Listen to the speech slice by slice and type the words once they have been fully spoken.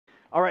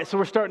All right, so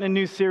we're starting a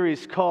new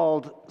series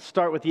called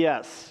Start with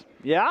Yes.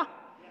 Yeah?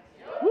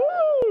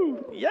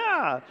 Woo!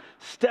 Yeah.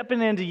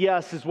 Stepping into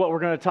yes is what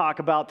we're going to talk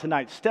about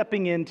tonight.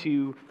 Stepping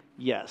into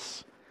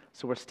yes.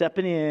 So we're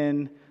stepping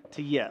in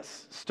to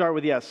yes. Start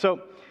with yes.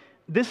 So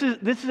this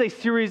is a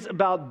series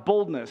about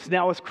boldness.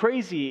 Now, what's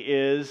crazy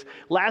is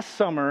last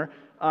summer,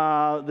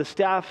 the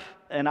staff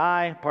and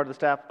I, part of the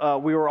staff,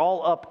 we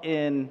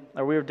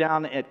were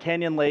down at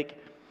Canyon Lake.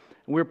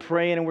 We were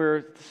praying and we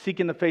were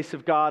seeking the face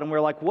of God, and we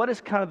were like, what is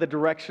kind of the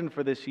direction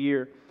for this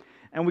year?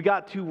 And we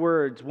got two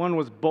words. One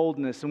was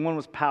boldness and one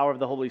was power of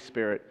the Holy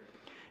Spirit.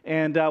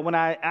 And when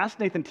I asked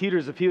Nathan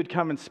Teeters if he would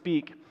come and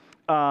speak,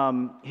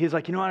 he's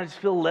like, I just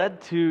feel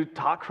led to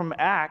talk from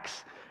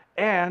Acts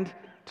and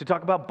to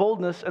talk about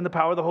boldness and the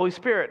power of the Holy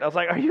Spirit. I was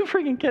like, are you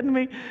freaking kidding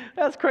me?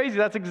 That's crazy.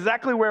 That's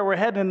exactly where we're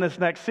heading in this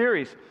next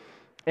series.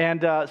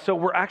 And so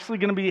we're actually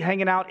going to be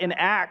hanging out in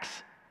Acts,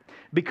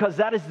 because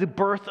that is the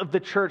birth of the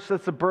church.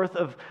 That's the birth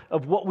of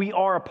what we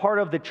are, a part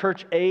of the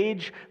church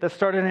age that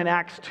started in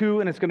Acts 2,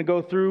 and it's going to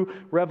go through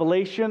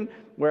Revelation,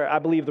 where I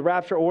believe the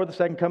rapture or the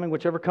second coming,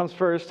 whichever comes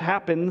first,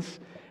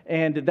 happens.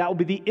 And that will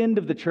be the end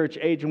of the church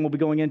age, and we'll be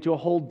going into a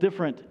whole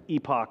different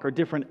epoch or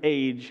different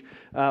age,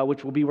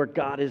 which will be where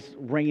God is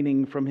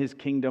reigning from his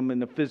kingdom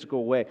in a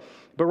physical way.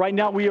 But right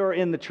now we are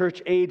in the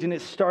church age, and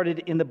it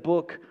started in the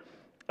book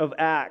of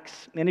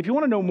Acts. And if you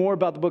want to know more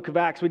about the book of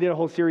Acts, we did a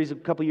whole series a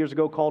couple years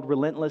ago called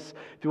Relentless.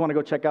 If you want to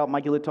go check out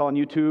Mikey Littall on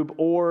YouTube,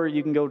 or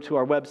you can go to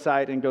our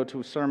website and go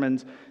to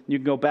sermons. You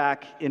can go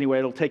back. Anyway,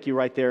 it'll take you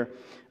right there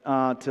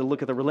to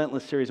look at the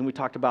Relentless series. And we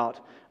talked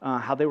about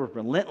how they were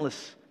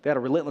relentless. They had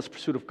a relentless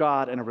pursuit of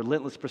God and a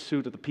relentless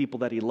pursuit of the people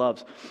that he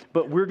loves.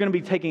 But we're going to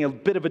be taking a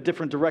bit of a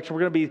different direction.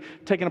 We're going to be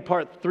taking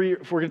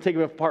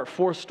apart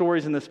four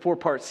stories in this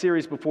 4-part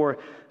series before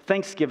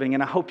Thanksgiving,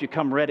 and I hope you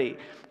come ready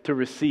to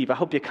receive. I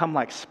hope you come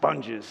like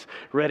sponges,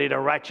 ready to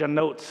write your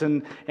notes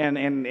and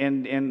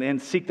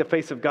seek the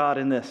face of God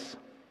in this.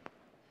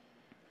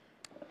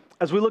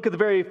 As we look at the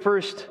very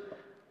first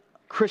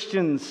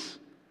Christians,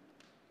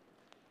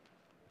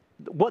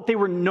 what they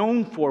were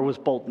known for was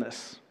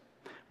boldness.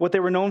 What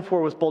they were known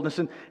for was boldness.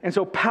 And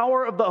so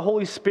power of the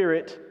Holy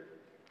Spirit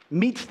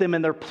meets them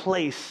in their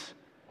place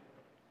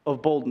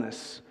of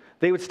boldness.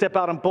 They would step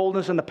out in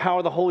boldness, and the power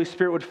of the Holy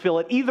Spirit would fill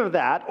it. Either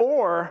that,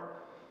 or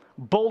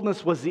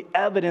boldness was the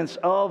evidence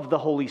of the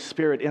Holy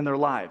Spirit in their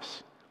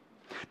lives.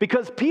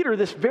 Because Peter,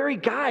 this very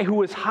guy who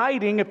was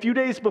hiding a few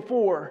days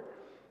before,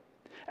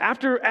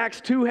 after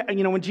Acts 2,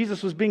 when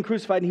Jesus was being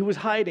crucified and he was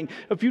hiding,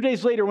 a few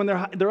days later when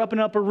they're up in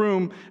an upper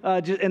room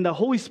and the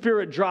Holy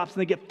Spirit drops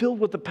and they get filled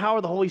with the power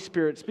of the Holy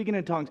Spirit, speaking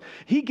in tongues,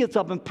 he gets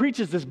up and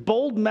preaches this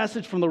bold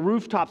message from the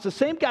rooftops. The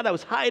same guy that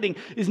was hiding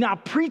is now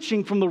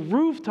preaching from the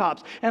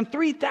rooftops, and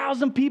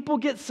 3,000 people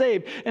get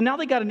saved. And now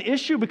they got an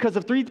issue, because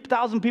if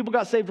 3,000 people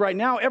got saved right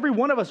now, every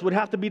one of us would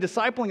have to be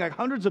discipling like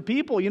hundreds of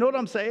people. You know what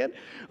I'm saying?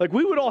 Like,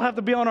 we would all have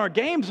to be on our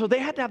game. So they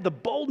had to have the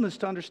boldness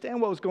to understand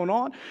what was going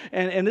on.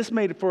 And this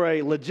made it for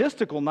a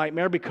logistical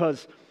nightmare,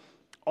 because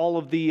all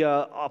of the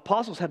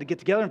apostles had to get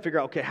together and figure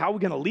out, okay, how are we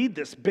going to lead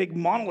this big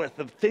monolith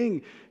of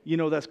thing,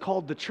 that's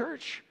called the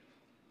church?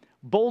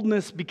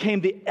 Boldness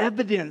became the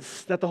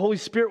evidence that the Holy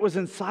Spirit was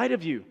inside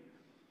of you.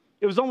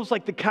 It was almost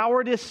like the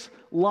cowardice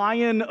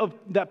lion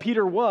that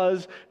Peter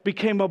was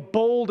became a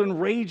bold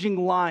and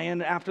raging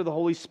lion after the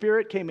Holy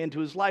Spirit came into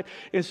his life.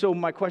 And so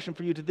my question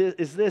for you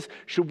is this: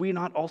 should we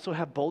not also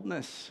have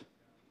boldness?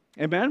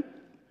 Amen?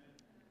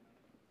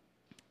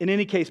 In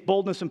any case,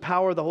 boldness and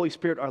power of the Holy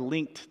Spirit are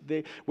linked.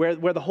 Where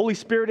the Holy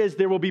Spirit is,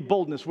 there will be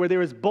boldness. Where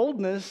there is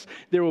boldness,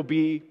 there will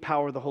be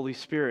power of the Holy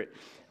Spirit.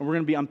 And we're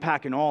going to be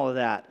unpacking all of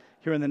that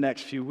here in the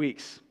next few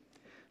weeks.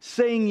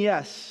 Saying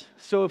yes.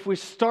 So if we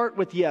start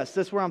with yes,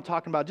 that's where I'm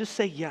talking about. Just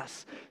say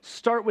yes.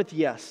 Start with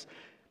yes.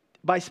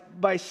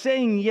 By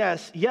saying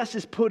yes, yes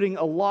is putting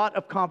a lot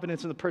of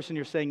confidence in the person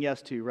you're saying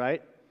yes to,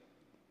 right?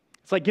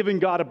 It's like giving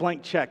God a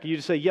blank check. You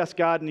just say, yes,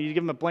 God, and you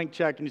give him a blank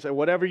check, and you say,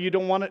 whatever you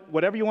want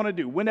to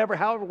do, whenever,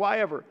 however,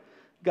 whyever,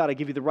 God, I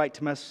give you the right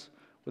to mess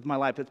with my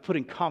life. It's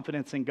putting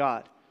confidence in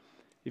God.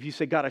 If you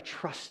say, God, I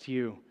trust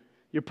you,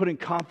 you're putting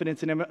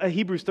confidence in him.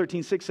 Hebrews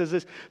 13:6 says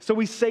this, so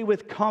we say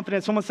with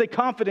confidence, someone say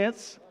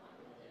confidence,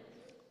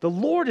 the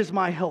Lord is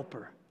my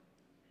helper.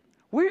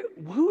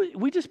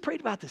 We just prayed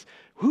about this.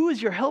 Who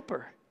is your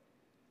helper?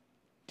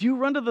 Do you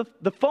run to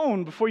the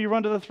phone before you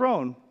run to the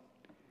throne?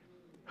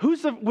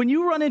 When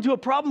you run into a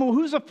problem,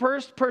 who's the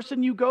first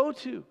person you go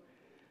to?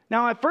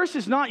 Now, at first,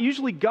 it's not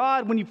usually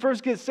God. When you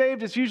first get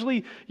saved, it's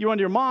usually you run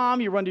to your mom,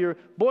 you run to your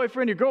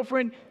boyfriend, your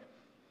girlfriend.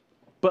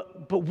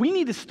 But we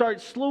need to start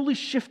slowly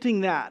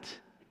shifting that.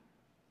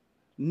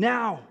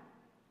 Now,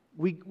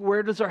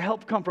 where does our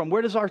help come from?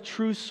 Where does our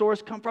true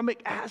source come from?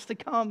 It has to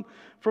come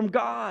from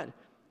God.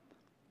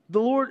 The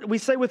Lord, we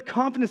say with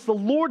confidence, the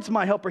Lord's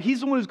my helper.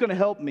 He's the one who's going to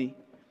help me.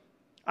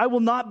 I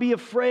will not be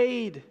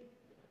afraid.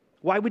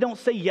 Why we don't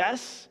say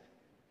yes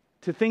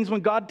to things when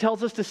God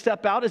tells us to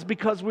step out is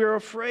because we're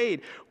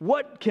afraid.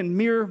 What can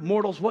mere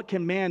mortals, what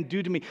can man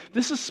do to me?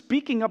 This is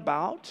speaking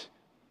about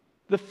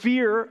the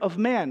fear of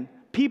man.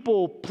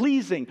 people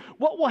pleasing.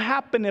 What will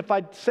happen if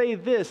I say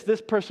this?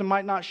 This person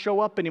might not show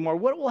up anymore.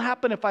 What will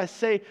happen if I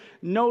say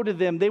no to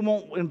them? They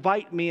won't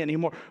invite me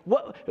anymore.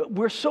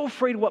 We're so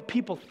afraid of what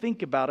people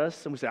think about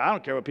us. And we say, I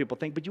don't care what people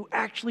think, but you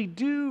actually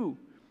do.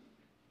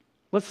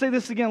 Let's say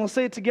this again. Let's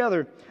say it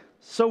together.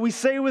 So we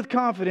say with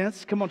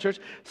confidence, come on, church.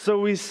 So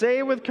we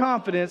say with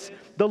confidence,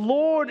 the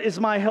Lord is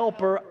my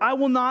helper. I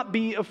will not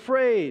be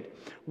afraid.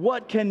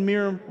 What can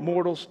mere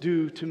mortals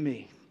do to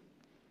me?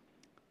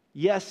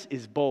 Yes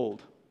is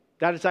bold.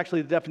 That is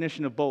actually the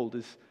definition of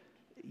bold.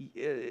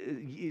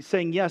 Is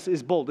saying yes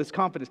is bold. It's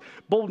confidence.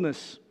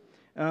 Boldness.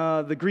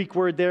 The Greek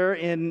word there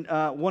in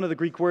one of the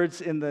Greek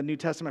words in the New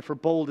Testament for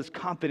bold is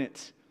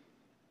confidence.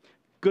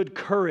 Good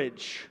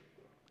courage.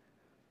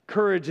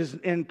 Courage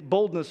and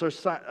boldness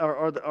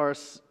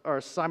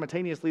are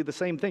simultaneously the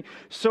same thing.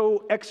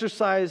 So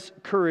exercise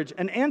courage.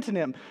 An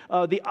antonym,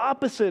 the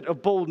opposite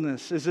of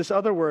boldness, is this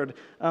other word,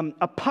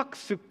 a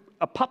popsicle?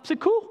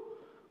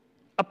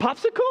 A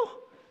popsicle?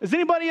 Is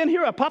anybody in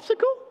here a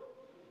popsicle?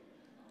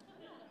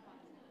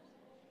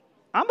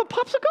 I'm a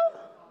popsicle?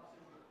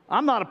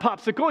 I'm not a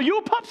popsicle. Are you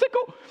a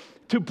popsicle?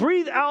 To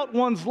breathe out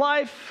one's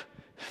life,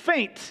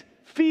 faint,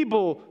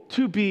 feeble,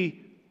 to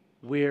be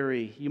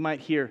weary. You might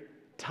hear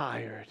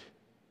tired.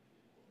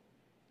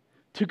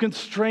 To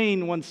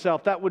constrain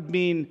oneself, that would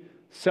mean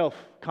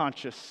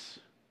self-conscious.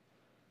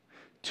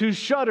 To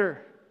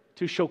shudder,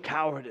 to show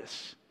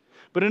cowardice.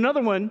 But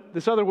another one,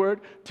 this other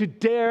word, to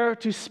dare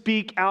to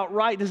speak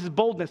outright. This is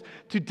boldness.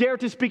 To dare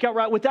to speak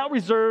outright without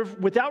reserve,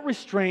 without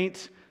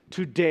restraint,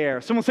 to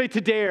dare. Someone say to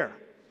dare.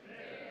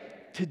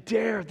 To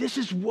dare. This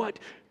is what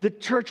the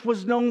church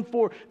was known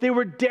for. They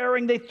were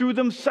daring. They threw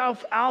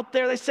themselves out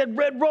there. They said,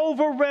 Red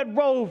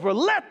Rover,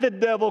 let the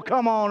devil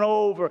come on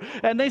over.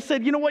 And they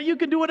said, you know what? You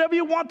can do whatever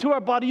you want to our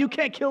body. You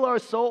can't kill our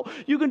soul.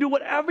 You can do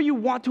whatever you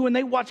want to. And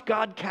they watched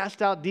God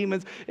cast out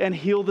demons and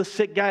heal the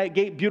sick guy at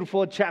Gate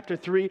Beautiful in chapter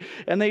 3.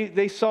 And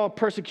they saw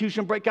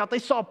persecution break out. They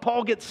saw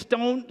Paul get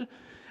stoned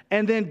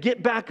and then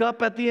get back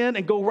up at the end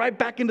and go right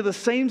back into the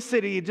same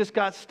city he just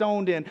got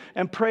stoned in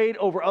and prayed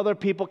over other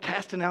people,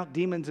 casting out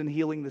demons and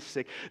healing the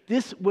sick.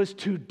 This was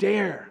to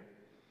dare.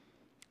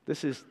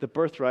 This is the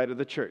birthright of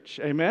the church.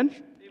 Amen?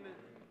 Amen.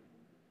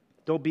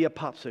 Don't be a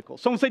popsicle.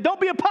 Someone say,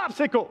 don't be a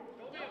popsicle.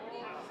 Don't be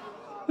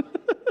a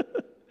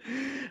popsicle.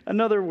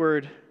 Another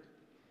word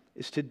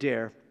is to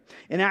dare.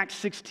 In Acts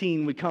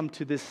 16, we come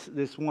to this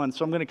one.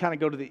 So I'm going to kind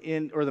of go to the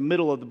end or the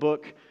middle of the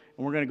book.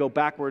 And we're going to go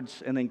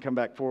backwards and then come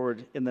back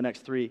forward in the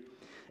next 3.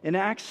 In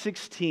Acts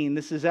 16,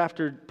 this is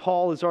after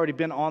Paul has already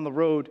been on the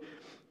road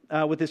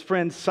with his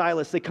friend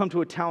Silas. They come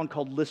to a town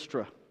called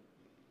Lystra.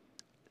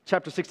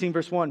 Chapter 16,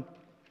 verse 1.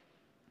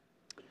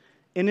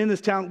 And in this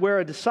town where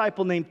a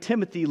disciple named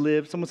Timothy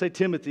lived, someone say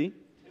Timothy,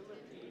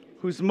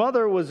 whose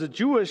mother was a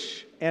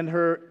Jewish and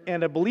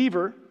a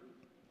believer,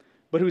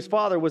 but whose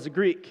father was a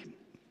Greek.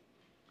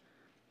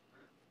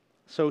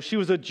 So she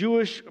was a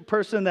Jewish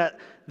person that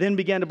then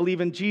began to believe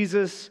in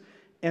Jesus.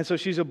 And so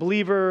she's a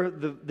believer.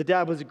 The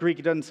dad was a Greek.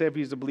 It doesn't say if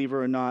he's a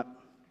believer or not.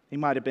 He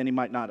might have been. He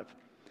might not have.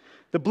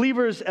 The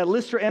believers at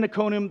Lystra and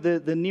Iconium,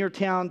 the near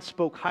town,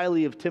 spoke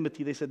highly of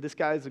Timothy. They said, this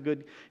guy is a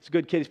good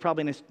kid. He's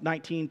probably in his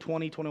 19,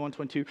 20, 21,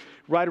 22,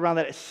 right around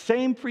that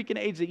same freaking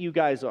age that you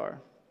guys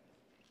are.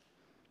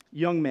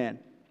 Young man.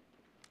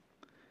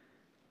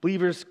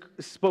 Believers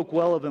spoke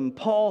well of him.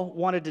 Paul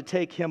wanted to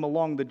take him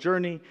along the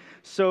journey,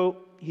 so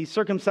he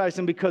circumcised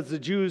him because the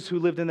Jews who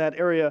lived in that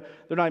area,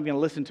 they're not even going to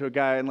listen to a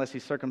guy unless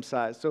he's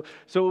circumcised.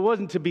 So it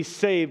wasn't to be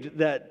saved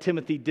that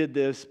Timothy did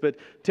this, but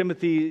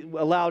Timothy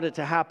allowed it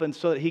to happen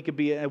so that he could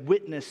be a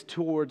witness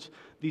towards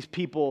these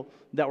people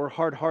that were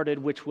hard-hearted,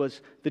 which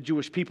was the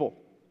Jewish people.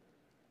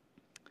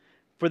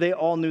 For they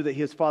all knew that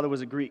his father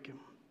was a Greek.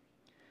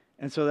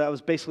 And so that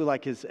was basically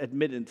like his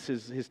admittance,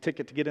 his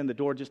ticket to get in the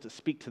door just to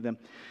speak to them.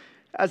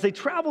 As they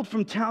traveled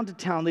from town to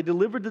town, they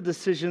delivered the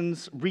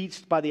decisions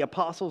reached by the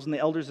apostles and the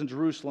elders in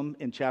Jerusalem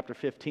in chapter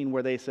 15,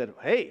 where they said,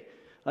 hey,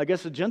 I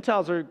guess the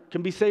Gentiles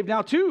can be saved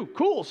now too.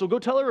 Cool, so go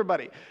tell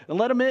everybody and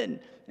let them in.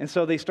 And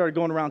so they started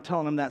going around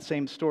telling them that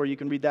same story. You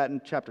can read that in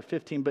chapter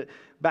 15, but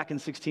back in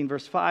 16,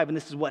 verse 5, and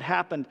this is what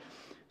happened.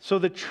 So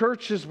the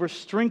churches were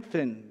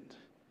strengthened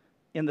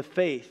in the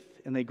faith,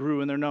 and they grew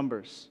in their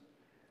numbers.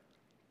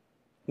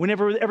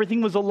 Whenever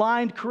everything was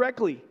aligned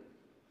correctly,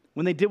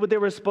 when they did what they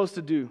were supposed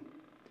to do,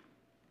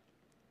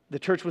 the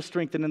church was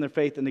strengthened in their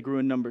faith and they grew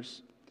in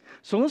numbers.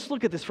 So let's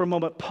look at this for a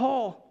moment.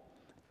 Paul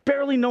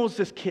barely knows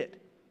this kid.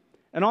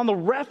 And on the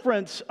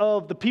reference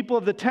of the people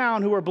of the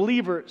town who are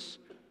believers,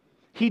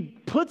 he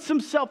puts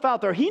himself out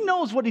there. He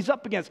knows what he's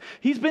up against.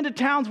 He's been to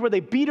towns where they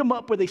beat him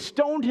up, where they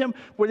stoned him,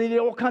 where they did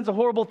all kinds of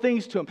horrible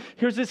things to him.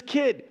 Here's this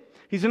kid.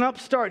 He's an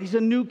upstart. He's a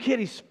new kid.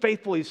 He's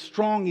faithful. He's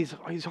strong. He's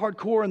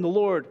hardcore in the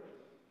Lord.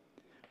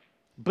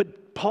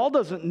 But Paul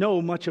doesn't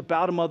know much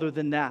about him other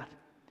than that.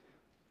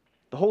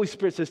 The Holy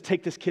Spirit says,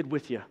 take this kid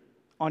with you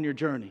on your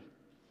journey.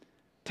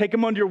 Take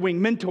him under your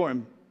wing, mentor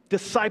him,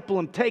 disciple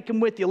him, take him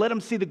with you. Let him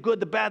see the good,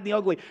 the bad, and the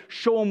ugly.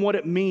 Show him what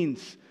it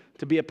means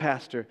to be a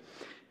pastor.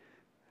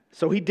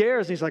 So he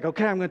dares, and he's like,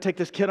 okay, I'm going to take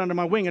this kid under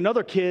my wing.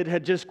 Another kid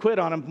had just quit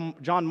on him.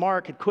 John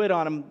Mark had quit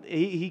on him.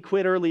 He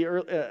quit earlier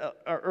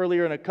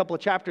in a couple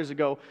of chapters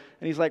ago.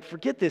 And he's like,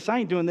 forget this. I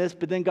ain't doing this.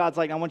 But then God's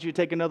like, I want you to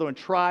take another one.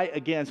 Try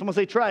again. Someone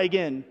say, try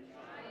again.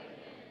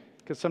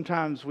 Because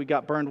sometimes we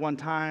got burned one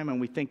time,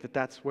 and we think that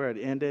that's where it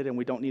ended, and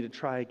we don't need to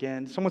try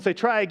again. Someone say,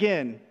 try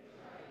again.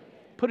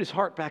 Put his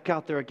heart back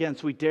out there again.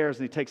 So he dares,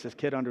 and he takes this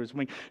kid under his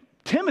wing.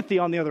 Timothy,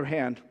 on the other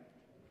hand,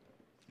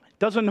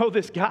 doesn't know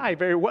this guy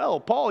very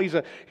well. Paul, he's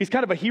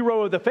kind of a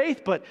hero of the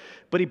faith, but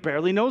he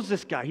barely knows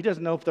this guy. He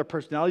doesn't know if their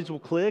personalities will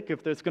click,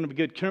 if there's going to be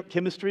good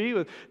chemistry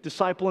with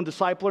disciple and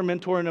discipler,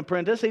 mentor and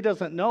apprentice. He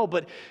doesn't know,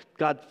 but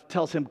God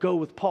tells him, go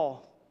with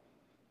Paul.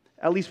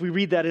 At least we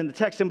read that in the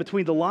text in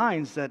between the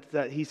lines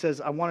that he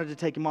says, I wanted to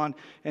take him on.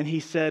 And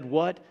he said,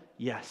 what?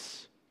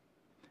 Yes.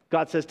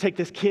 God says, take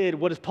this kid.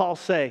 What does Paul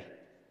say?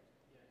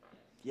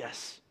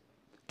 Yes.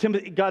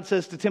 God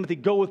says to Timothy,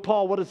 go with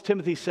Paul. What does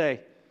Timothy say?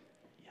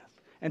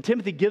 And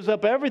Timothy gives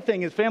up everything,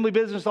 his family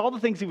business, all the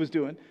things he was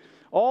doing,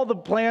 all the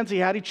plans he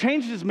had. He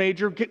changed his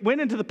major, went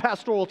into the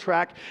pastoral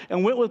track,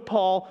 and went with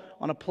Paul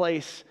on a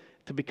place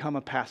to become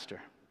a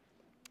pastor,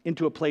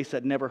 into a place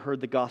that never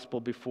heard the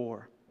gospel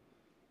before.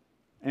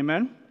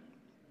 Amen?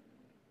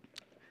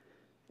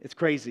 It's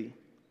crazy.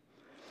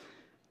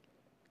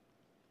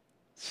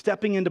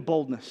 Stepping into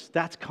boldness,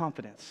 that's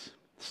confidence.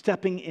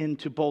 Stepping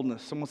into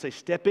boldness. Someone say,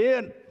 step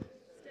in.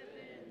 Step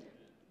in.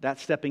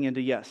 That's stepping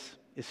into yes.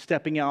 Is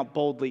stepping out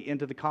boldly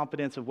into the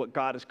confidence of what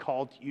God has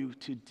called you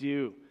to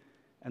do.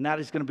 And that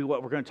is going to be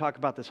what we're going to talk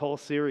about this whole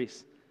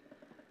series.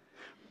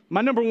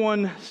 My number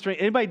one strength,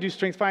 anybody do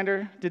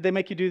StrengthsFinder? Did they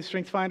make you do the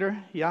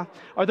StrengthsFinder? Yeah?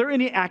 Are there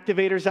any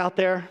activators out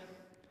there?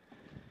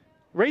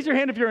 Raise your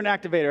hand if you're an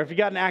activator. If you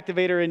got an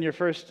activator in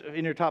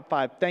your top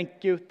 5.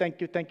 Thank you,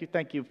 thank you, thank you,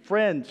 thank you.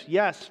 Friends,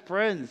 yes.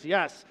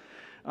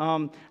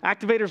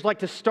 Activators like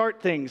to start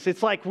things.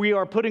 It's like we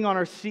are putting on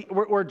our seat.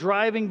 We're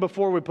driving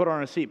before we put on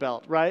our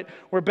seatbelt, right?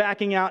 We're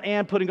backing out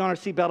and putting on our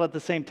seatbelt at the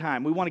same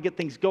time. We want to get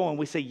things going.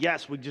 We say,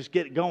 yes, we just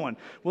get it going.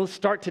 Well, let's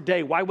start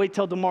today. Why wait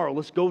till tomorrow?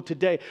 Let's go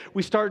today.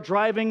 We start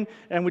driving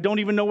and we don't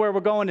even know where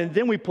we're going. And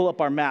then we pull up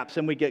our maps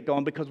and we get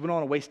going because we don't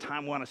want to waste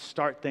time. We want to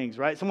start things,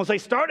 right? Someone say,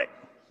 start it.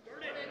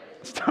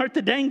 Start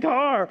the dang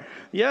car.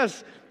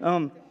 Yes.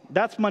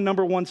 That's my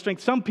number one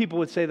strength. Some people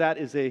would say that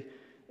is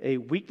a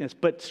weakness,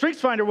 but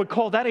StrengthsFinder would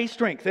call that a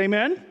strength.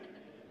 Amen?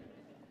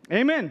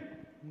 Amen.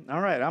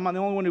 All right, I'm the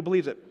only one who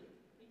believes it.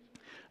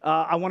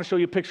 I want to show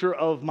you a picture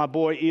of my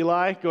boy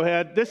Eli. Go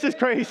ahead. This is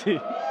crazy.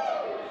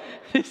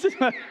 This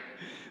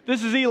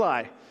is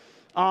Eli.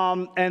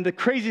 And the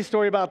crazy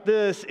story about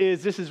this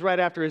is right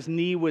after his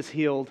knee was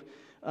healed.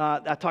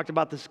 I talked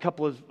about this a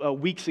couple of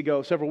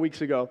several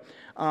weeks ago.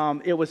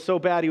 It was so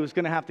bad he was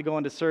going to have to go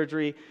into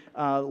surgery.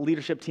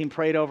 Leadership team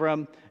prayed over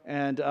him,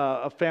 and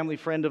a family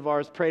friend of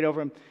ours prayed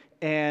over him.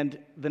 And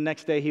the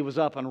next day he was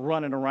up and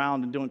running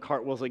around and doing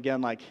cartwheels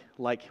again like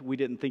we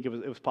didn't think it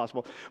was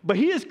possible. But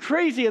he is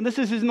crazy, and this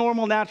is his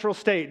normal, natural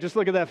state. Just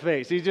look at that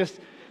face.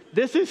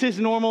 This is his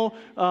normal.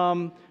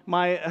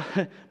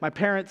 My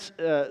parents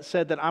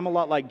said that I'm a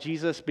lot like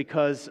Jesus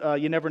because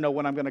you never know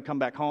when I'm going to come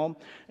back home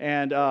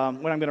and when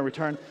I'm going to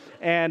return.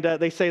 And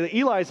they say that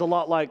Eli is a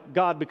lot like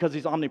God because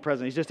he's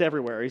omnipresent. He's just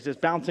everywhere. He's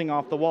just bouncing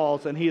off the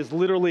walls, and he is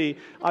literally,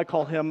 I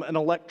call him an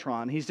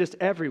electron. He's just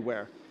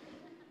everywhere.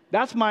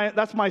 That's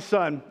my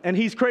son, and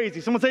he's crazy.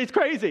 Someone say he's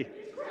crazy.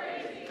 He's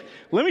crazy.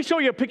 Let me show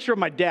you a picture of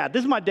my dad.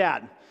 This is my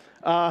dad.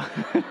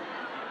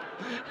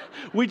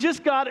 We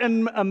just got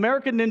an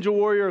American Ninja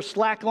Warrior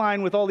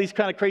slackline with all these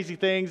kind of crazy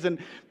things, and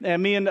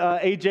me and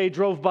AJ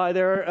drove by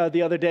there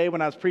the other day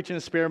when I was preaching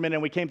a Spearman,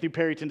 and we came through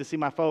Perryton to see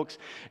my folks,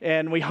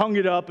 and we hung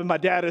it up, and my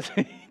dad is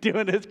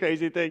doing this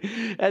crazy thing.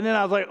 And then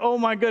I was like, oh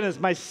my goodness,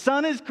 my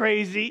son is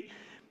crazy,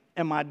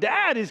 and my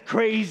dad is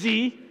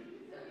crazy.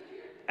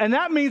 And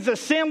that means a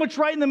sandwich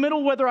right in the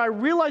middle, whether I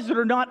realize it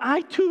or not,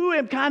 I too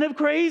am kind of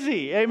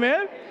crazy.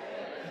 Amen?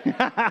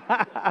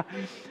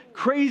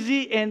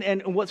 Crazy,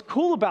 and what's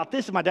cool about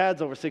this is my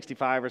dad's over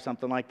 65 or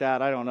something like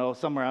that. I don't know,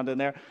 somewhere around in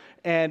there.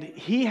 And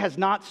he has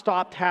not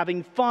stopped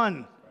having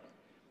fun.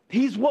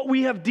 He's what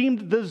we have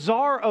deemed the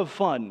czar of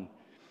fun.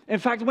 In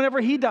fact, whenever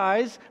he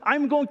dies,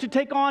 I'm going to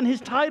take on his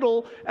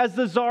title as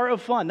the czar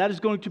of fun. That is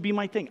going to be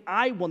my thing.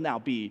 I will now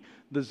be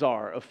the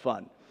czar of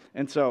fun.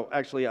 And so,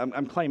 actually,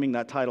 I'm claiming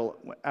that title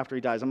after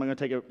he dies. I'm not going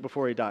to take it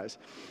before he dies.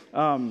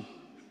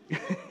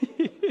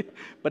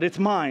 But it's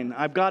mine.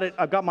 I've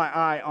got my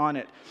eye on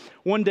it.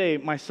 One day,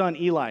 my son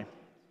Eli,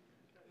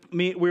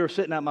 we were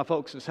sitting at my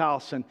folks'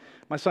 house, and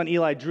my son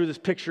Eli drew this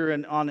picture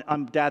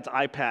on Dad's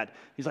iPad.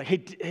 He's like,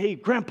 hey,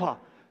 Grandpa,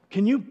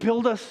 can you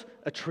build us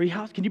a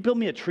treehouse? Can you build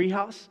me a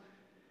treehouse?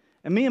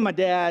 And me and my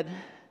dad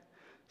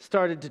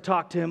started to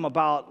talk to him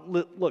about,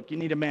 look, you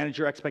need to manage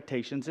your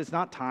expectations. It's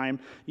not time.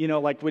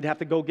 Like we'd have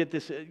to go get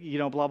this,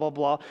 blah, blah,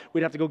 blah.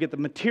 We'd have to go get the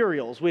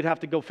materials. We'd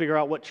have to go figure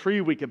out what tree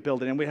we could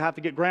build it in. We'd have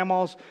to get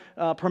Grandma's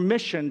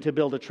permission to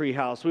build a tree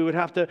house. We would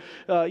have to,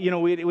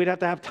 we'd have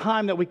to have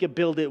time that we could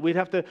build it.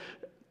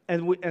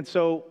 and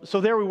so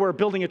there we were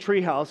building a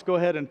tree house. Go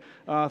ahead and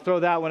throw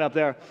that one up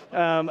there.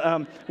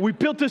 We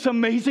built this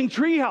amazing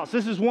tree house.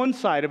 This is one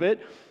side of it.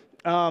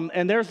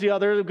 And there's the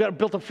other. We've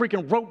built a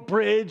freaking rope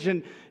bridge,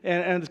 and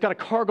it's got a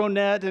cargo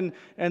net, and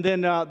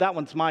then that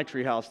one's my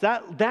tree house.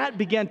 That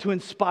began to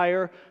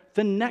inspire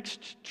the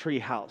next tree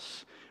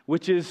house,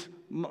 which is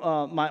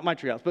my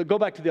tree house. But go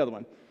back to the other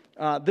one.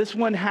 This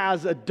one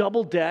has a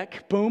double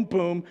deck, boom,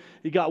 boom.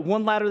 You got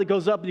one ladder that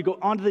goes up, and you go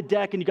onto the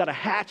deck, and you got a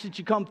hatch that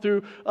you come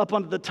through up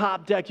onto the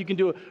top deck. You can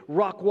do a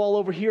rock wall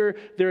over here.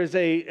 There is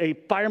a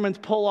fireman's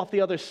pole off the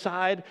other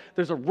side.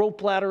 There's a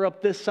rope ladder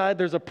up this side.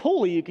 There's a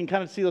pulley. You can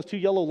kind of see those two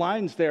yellow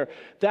lines there.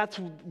 That's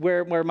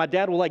where my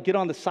dad will get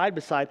on the side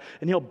by side,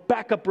 and he'll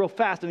back up real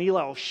fast, and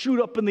he'll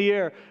shoot up in the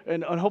air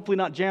and hopefully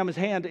not jam his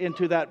hand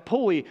into that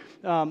pulley,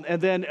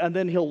 and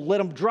then he'll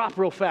let him drop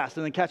real fast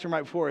and then catch him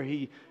right before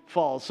he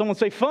falls. Someone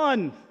say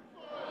fun.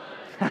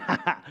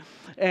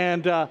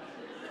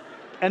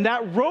 And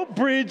that rope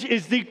bridge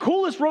is the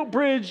coolest rope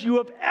bridge you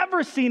have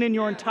ever seen in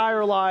your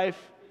entire life.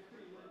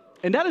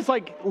 And that is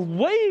like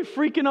way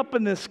freaking up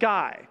in the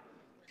sky.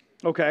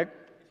 Okay.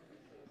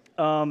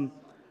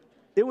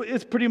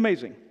 It's pretty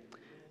amazing.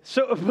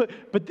 So,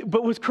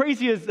 but what's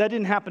crazy is that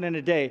didn't happen in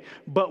a day.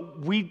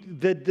 But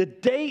the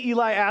day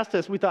Eli asked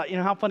us, we thought,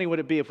 how funny would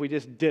it be if we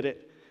just did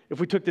it? If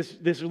we took this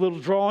little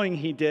drawing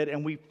he did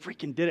and we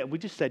freaking did it, we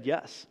just said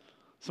yes.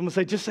 Someone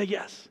say, just say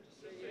yes.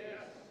 Say yes.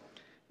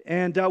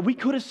 And we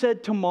could have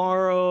said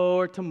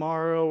tomorrow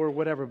or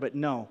whatever, but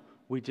no,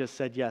 we just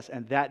said yes.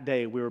 And that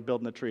day we were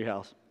building a tree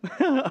house,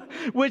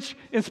 which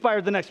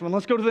inspired the next one.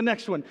 Let's go to the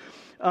next one.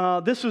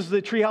 This was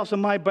the tree house in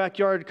my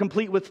backyard,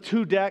 complete with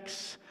 2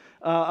 decks.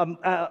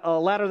 A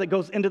ladder that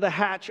goes into the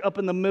hatch up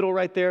in the middle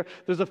right there.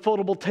 There's a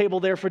foldable table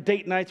there for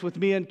date nights with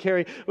me and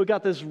Carrie. We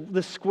got this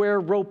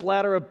square rope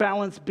ladder, a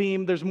balance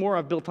beam. There's more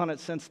I've built on it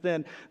since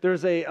then.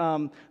 There's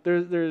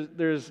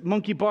there's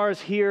monkey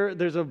bars here.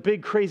 There's a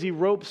big crazy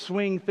rope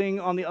swing thing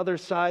on the other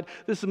side.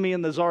 This is me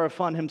and the Czar of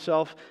Fun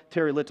himself,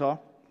 Terry Littaw.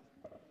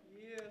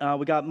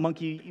 We got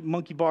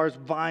monkey bars,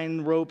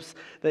 vine ropes,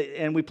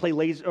 and we play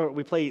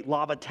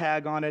lava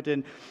tag on it,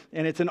 and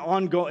it's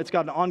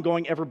got an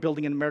ongoing, ever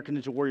building an American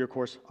Ninja Warrior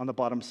course on the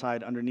bottom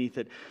side underneath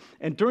it.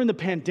 And during the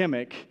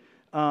pandemic,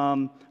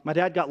 my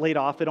dad got laid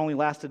off. It only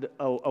lasted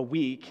a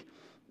week,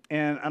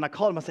 and I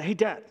called him. I said, "Hey,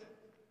 Dad, do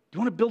you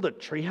want to build a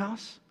tree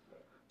house?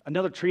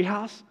 Another tree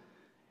house?"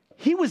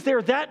 He was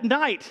there that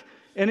night.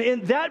 And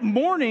in that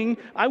morning,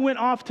 I went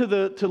off to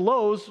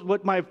Lowe's,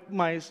 what my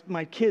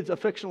kids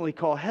affectionately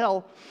call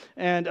hell,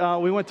 and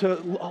we went to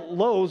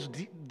Lowe's,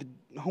 the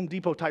Home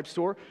Depot type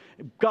store,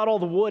 got all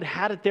the wood,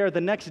 had it there.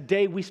 The next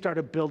day, we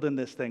started building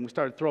this thing. We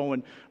started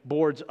throwing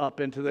boards up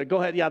into the.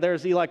 Go ahead, yeah.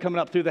 There's Eli coming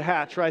up through the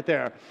hatch right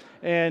there,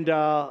 and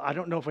I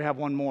don't know if we have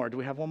one more. Do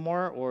we have one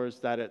more, or is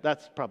that it?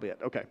 That's probably it.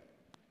 Okay.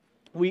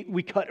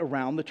 We cut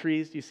around the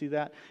trees. Do you see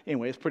that?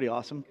 Anyway, it's pretty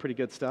awesome. Pretty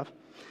good stuff.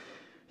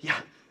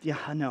 Yeah,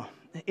 I know.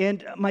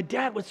 And my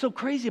dad, what's so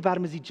crazy about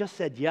him is he just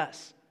said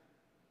yes.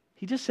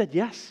 He just said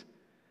yes.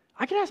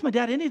 I could ask my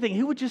dad anything.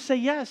 He would just say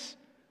yes.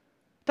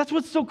 That's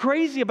what's so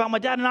crazy about my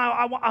dad. And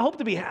I hope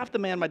to be half the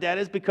man my dad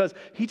is because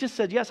he just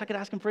said yes. I could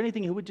ask him for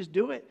anything. He would just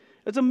do it.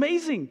 It's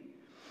amazing.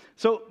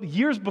 So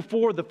years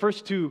before the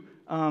first 2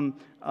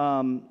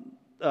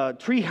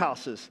 tree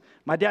houses,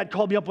 my dad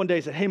called me up one day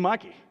and said, "Hey,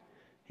 Mikey,"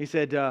 he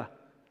said, "I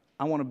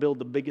want to build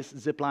the biggest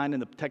zip line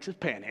in the Texas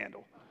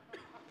Panhandle."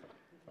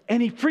 And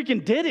he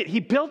freaking did it.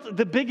 He built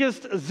the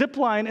biggest zip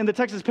line in the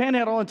Texas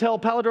Panhandle until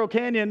Paladro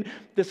Canyon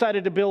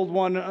decided to build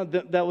one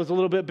that was a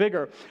little bit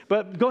bigger.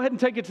 But go ahead and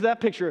take it to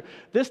that picture.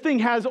 This thing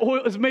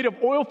is made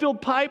of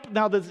oil-filled pipe.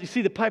 Now, you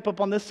see the pipe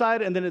up on this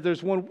side, and then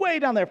there's one way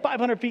down there,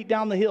 500 feet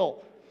down the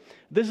hill.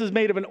 This is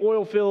made of an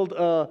oil-filled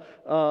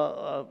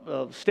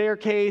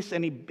staircase,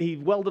 and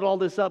he welded all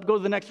this up. Go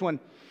to the next one.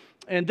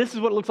 And this is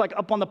what it looks like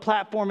up on the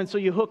platform. And so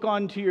you hook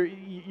onto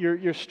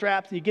your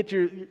straps, and you get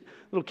your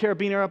little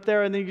carabiner up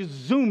there, and then you just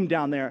zoom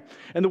down there.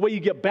 And the way you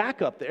get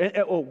back up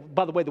there, oh,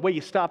 by the way, the way you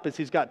stop is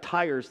he's got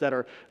tires that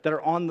are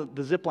on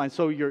the zip line.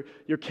 So your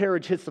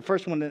carriage hits the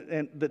first one,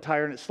 and the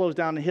tire, and it slows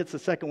down, and hits the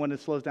second one, and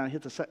it slows down, and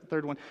hits the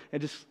third one.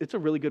 And it's a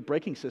really good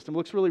braking system. It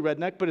looks really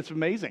redneck, but it's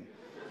amazing.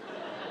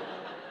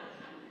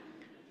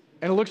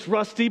 And it looks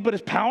rusty, but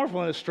it's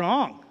powerful and it's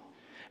strong.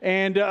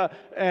 And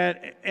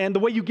the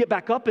way you get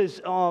back up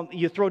is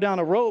you throw down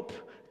a rope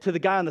to the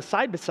guy on the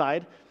side by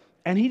side,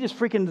 and he just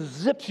freaking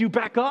zips you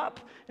back up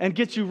and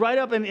gets you right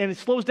up, and it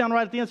slows down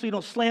right at the end so you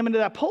don't slam into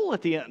that pole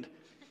at the end.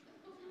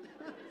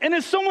 And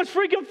it's so much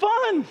freaking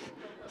fun.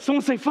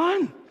 Someone say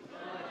fun.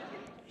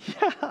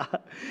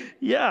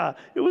 Yeah,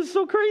 it was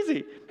so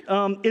crazy.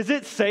 Is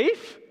it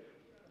safe?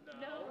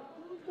 No.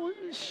 Well,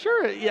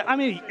 sure, yeah, I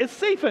mean, it's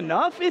safe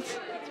enough. It's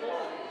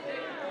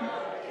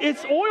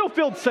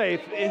oil-filled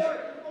safe.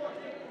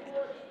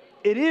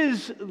 It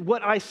is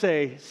what I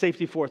say,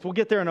 safety fourth. We'll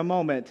get there in a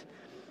moment.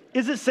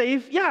 Is it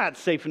safe? Yeah, it's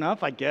safe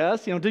enough, I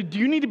guess. Do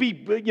you need to be,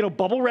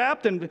 bubble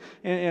wrapped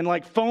and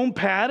like foam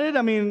padded?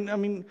 I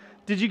mean,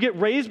 did you get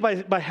raised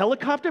by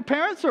helicopter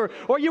parents, or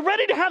are you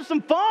ready to have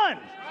some fun?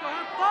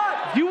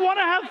 Do you want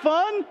to have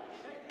fun?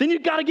 Then you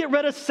got to get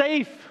rid of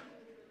safe.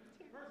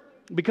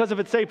 Because if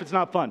it's safe, it's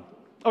not fun.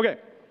 Okay.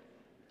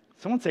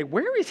 Someone say,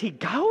 where is he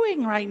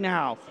going right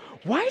now?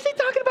 Why is he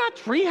talking about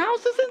tree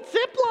houses and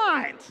zip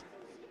lines?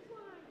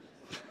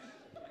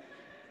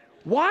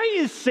 Why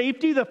is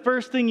safety the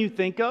first thing you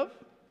think of?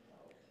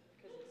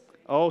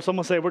 Oh,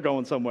 someone say we're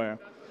going somewhere.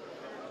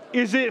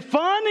 Is it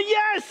fun?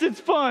 Yes, it's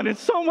fun.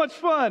 It's so much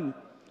fun.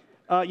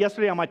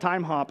 Yesterday on my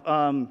time hop,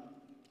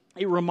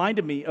 it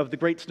reminded me of the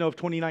Great Snow of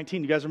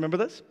 2019. You guys remember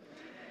this?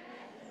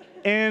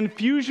 And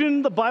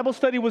Fusion, the Bible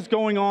study was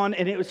going on,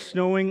 and it was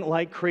snowing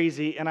like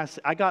crazy. And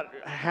I got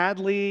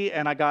Hadley,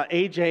 and I got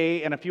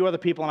AJ, and a few other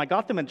people, and I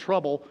got them in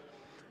trouble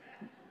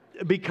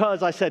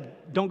because I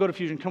said, don't go to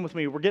Fusion, come with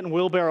me. We're getting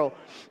wheelbarrow.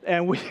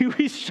 And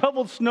we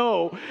shoveled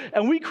snow,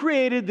 and we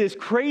created this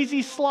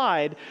crazy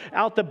slide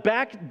out the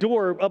back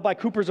door up by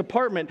Cooper's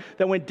apartment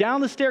that went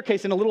down the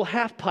staircase in a little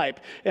half pipe.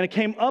 And it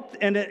came up,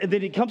 and then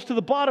it comes to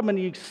the bottom, and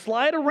you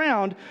slide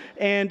around,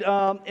 and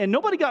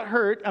nobody got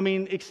hurt. I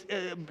mean,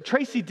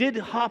 Tracy did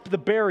hop the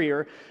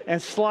barrier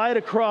and slide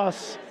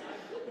across.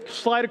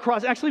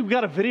 Actually, we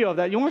got a video of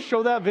that. You want to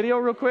show that video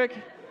real quick?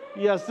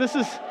 Yes, this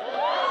is...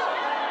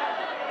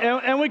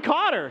 And we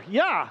caught her,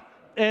 yeah.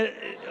 And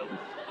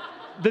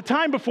the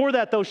time before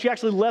that, though, she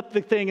actually leapt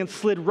the thing and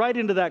slid right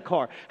into that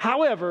car.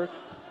 However,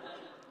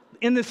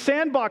 in the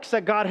sandbox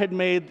that God had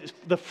made,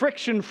 the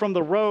friction from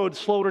the road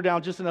slowed her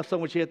down just enough so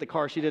when she hit the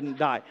car, she didn't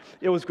die.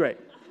 It was great.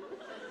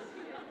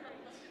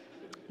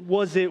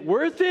 Was it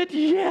worth it?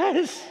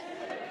 Yes.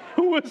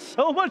 It was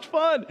so much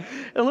fun.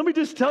 And let me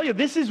just tell you,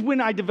 this is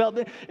when I developed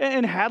it.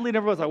 And Hadley and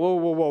everyone's like,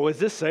 whoa, is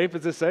this safe?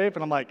 Is this safe?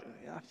 And I'm like,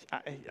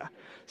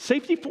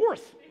 safety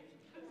fourth.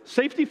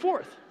 Safety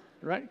fourth,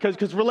 right?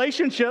 Because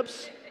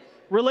relationships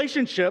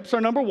are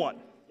number one.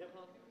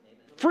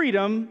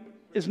 Freedom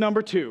is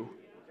number two.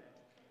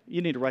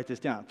 You need to write this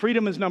down.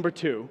 Freedom is number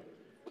two.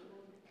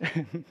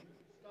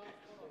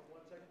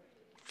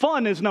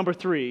 Fun is number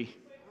three.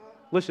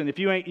 Listen, if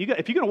you're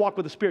going to walk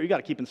with the Spirit, you got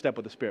to keep in step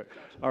with the Spirit.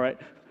 All right?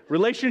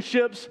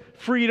 Relationships,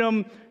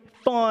 freedom,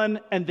 fun,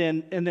 and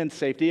then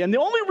safety. And the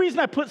only reason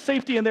I put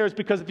safety in there is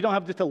because if you don't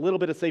have just a little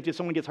bit of safety, if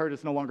someone gets hurt,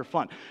 it's no longer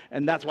fun.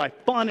 And that's why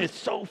fun is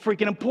so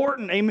freaking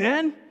important.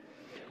 Amen?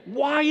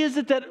 Why is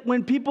it that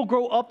when people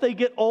grow up, they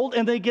get old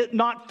and they get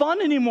not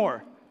fun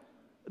anymore?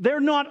 They're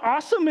not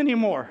awesome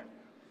anymore.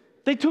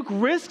 They took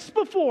risks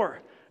before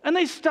and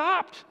they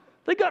stopped.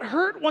 They got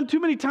hurt one too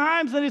many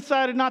times and they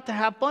decided not to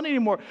have fun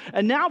anymore.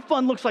 And now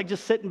fun looks like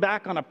just sitting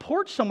back on a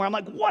porch somewhere. I'm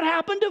like, what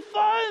happened to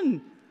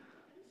fun?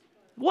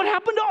 What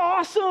happened to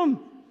awesome?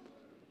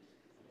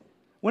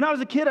 When I was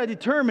a kid, I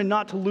determined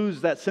not to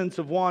lose that sense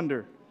of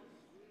wonder.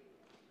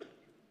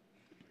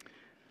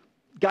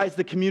 Guys,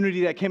 the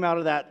community that came out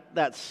of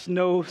that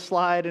snow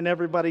slide and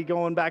everybody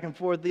going back and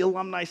forth, the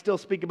alumni still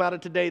speak about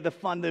it today, the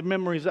fun, the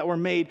memories that were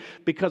made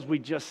because we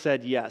just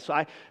said yes.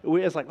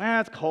 It's like,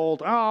 it's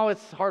cold. Oh,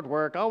 it's hard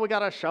work. Oh, we got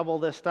to shovel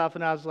this stuff.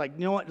 And I was like,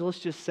 you know what? Let's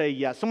just say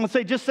yes. Someone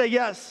say, just say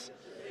yes.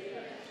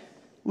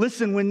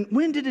 Listen,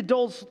 when did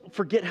adults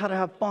forget how to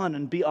have fun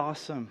and be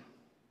awesome?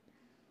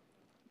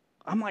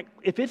 I'm like,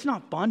 if it's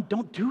not fun,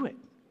 don't do it.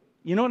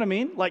 You know what I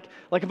mean? Like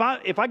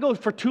if I go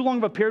for too long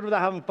of a period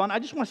without having fun, I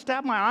just want to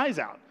stab my eyes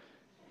out.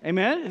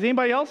 Amen? Is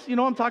anybody else? You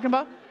know what I'm talking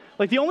about?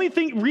 Like the only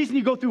reason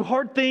you go through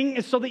hard thing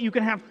is so that you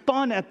can have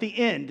fun at the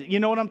end. You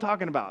know what I'm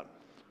talking about?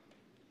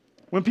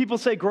 When people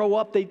say grow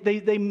up,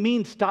 they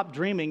mean stop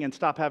dreaming and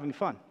stop having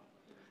fun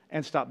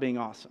and stop being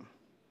awesome.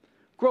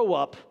 Grow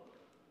up,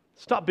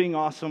 stop being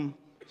awesome,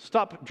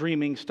 stop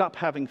dreaming, stop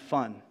having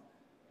fun.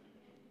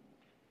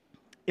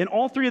 In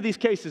all three of these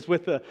cases,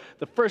 with the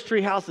first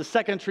tree house, the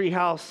second tree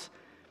house,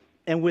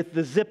 and with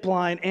the zip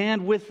line,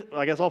 and with,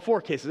 I guess all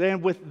four cases,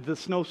 and with the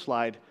snow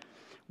slide,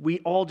 we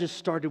all just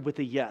started with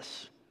a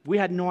yes. We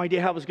had no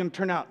idea how it was going to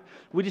turn out.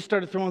 We just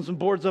started throwing some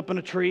boards up in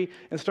a tree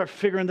and start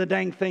figuring the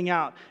dang thing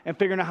out and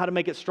figuring out how to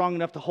make it strong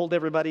enough to hold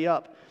everybody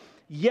up.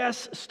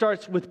 Yes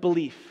starts with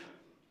belief.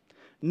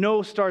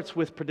 No starts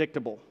with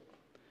predictable.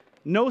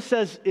 No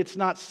says it's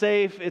not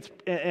safe,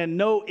 and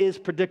no is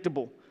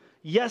predictable.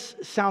 Yes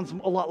sounds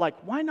a lot like,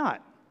 why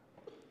not?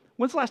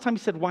 When's the last time you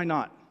said, why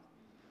not?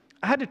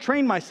 I had to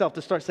train myself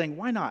to start saying,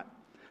 why not?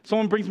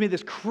 Someone brings me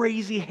this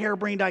crazy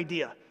harebrained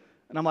idea,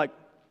 and I'm like,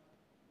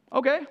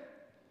 okay.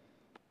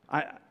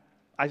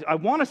 I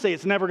want to say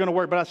it's never going to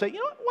work, but I say, you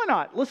know what, why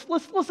not?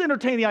 Let's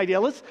entertain the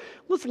idea. Let's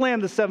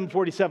land the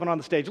 747 on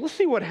the stage. Let's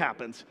see what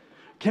happens.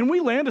 Can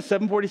we land a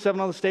 747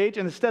 on the stage?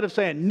 And instead of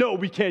saying, no,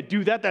 we can't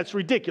do that, that's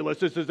ridiculous,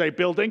 this is a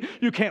building,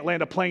 you can't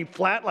land a plane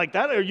flat like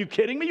that, are you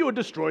kidding me? You would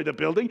destroy the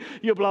building,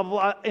 you blah,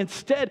 blah, blah.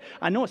 Instead,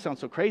 I know it sounds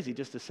so crazy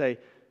just to say,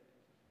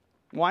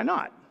 why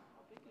not?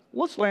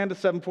 Let's land a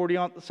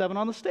 747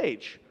 on the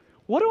stage.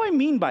 What do I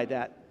mean by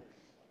that?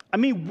 I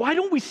mean, why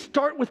don't we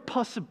start with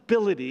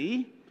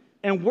possibility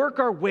and work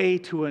our way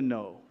to a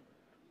no?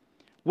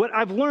 What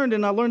I've learned,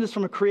 and I learned this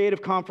from a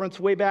creative conference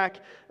way back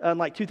in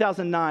like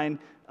 2009,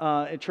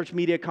 at church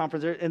media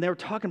conference, and they were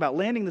talking about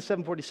landing the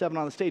 747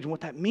 on the stage. And what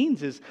that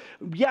means is,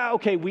 yeah,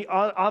 okay, we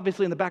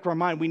obviously in the back of our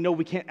mind, we know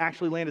we can't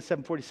actually land a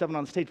 747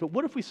 on the stage. But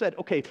what if we said,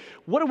 okay,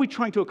 what are we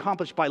trying to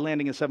accomplish by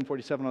landing a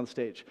 747 on the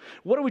stage?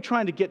 What are we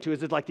trying to get to?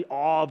 Is it like the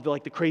awe of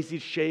the crazy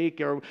shake,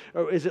 or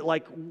is it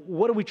like,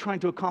 what are we trying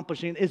to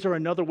accomplish? And is there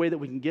another way that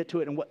we can get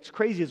to it? And what's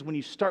crazy is when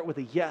you start with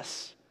a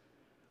yes,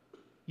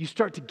 you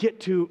start to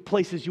get to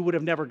places you would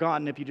have never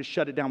gotten if you just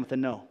shut it down with a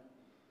no.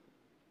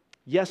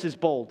 Yes is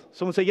bold.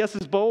 Someone say, yes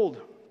is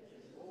bold.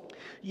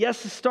 Yes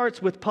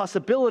starts with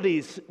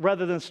possibilities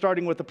rather than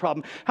starting with the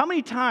problem. How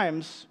many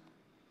times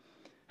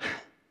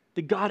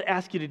did God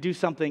ask you to do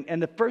something,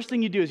 and the first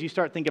thing you do is you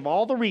start thinking of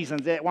all the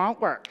reasons it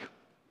won't work?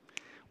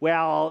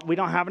 Well, we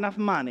don't have enough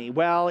money.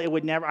 Well,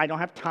 I don't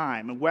have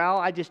time. Well,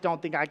 I just don't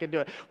think I could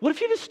do it. What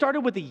if you just started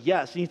with a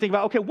yes, and you think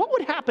about, okay, what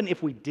would happen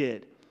if we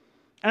did?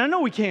 And I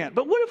know we can't,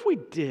 but what if we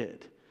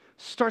did?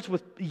 Starts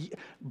with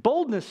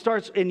boldness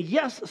and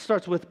yes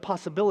starts with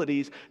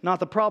possibilities, not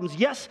the problems.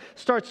 Yes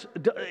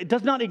it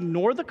does not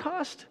ignore the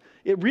cost.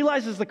 It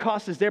realizes the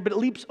cost is there, but it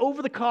leaps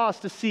over the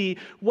cost to see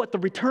what the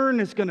return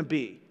is going to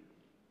be.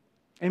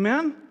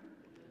 Amen?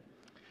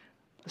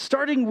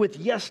 Starting with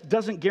yes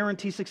doesn't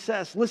guarantee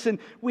success. Listen,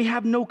 we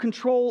have no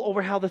control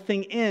over how the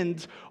thing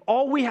ends.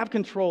 All we have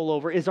control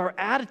over is our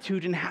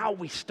attitude and how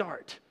we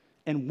start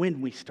and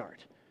when we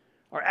start.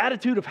 Our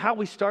attitude of how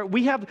we start,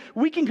 we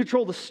can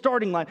control the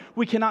starting line.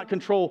 We cannot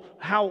control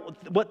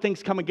what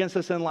things come against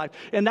us in life.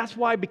 And that's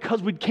why,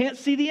 because we can't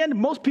see the end,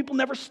 most people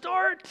never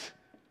start.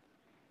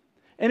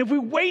 And if we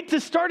wait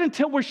to start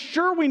until we're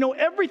sure we know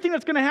everything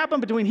that's going to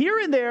happen between here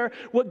and there,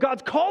 what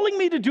God's calling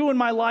me to do in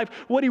my life,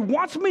 what He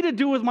wants me to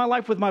do with my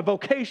life, with my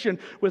vocation,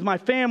 with my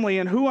family,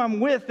 and who I'm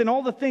with, and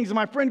all the things, and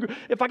my friend group,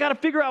 if I got to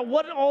figure out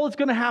what all is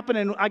going to happen,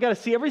 and I got to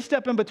see every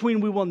step in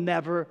between, we will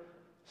never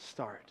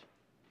start.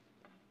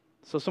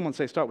 So someone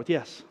say, start with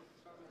yes.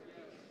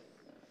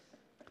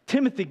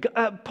 Timothy,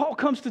 Paul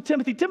comes to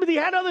Timothy. Timothy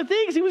had other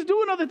things. He was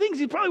doing other things.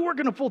 He's probably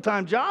working a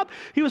full-time job.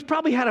 He was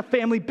probably had a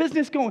family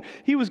business going.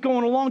 He was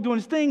going along doing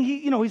his thing.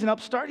 He's an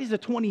upstart. He's a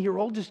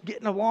 20-year-old just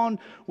getting along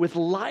with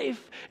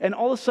life. And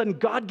all of a sudden,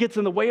 God gets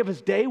in the way of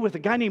his day with a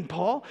guy named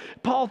Paul.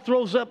 Paul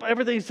throws up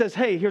everything. He says,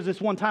 hey, here's this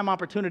one-time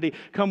opportunity.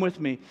 Come with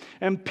me.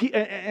 And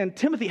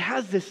Timothy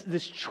has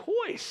this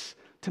choice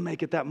to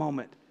make at that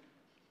moment.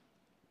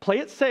 Play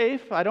it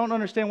safe. I don't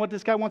understand what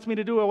this guy wants me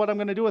to do or what I'm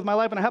going to do with my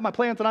life, and I have my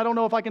plans, and I don't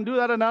know if I can do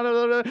that.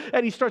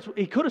 And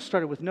he could have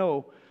started with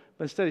no,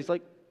 but instead he's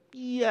like,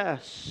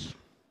 yes,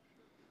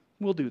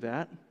 we'll do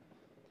that.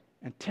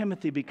 And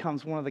Timothy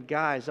becomes one of the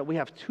guys that we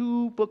have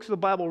 2 books of the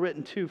Bible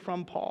written to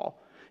from Paul.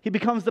 He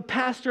becomes the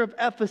pastor of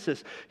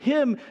Ephesus.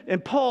 Him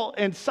and Paul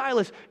and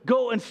Silas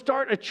go and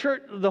start a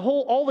church,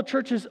 all the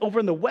churches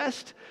over in the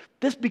West.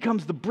 This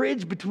becomes the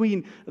bridge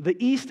between the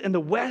East and the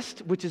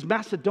West, which is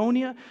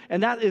Macedonia.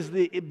 And that is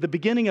the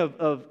beginning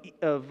of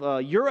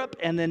Europe,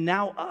 and then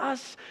now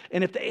us.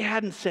 And if they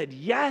hadn't said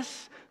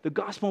yes, the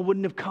gospel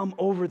wouldn't have come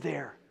over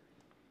there.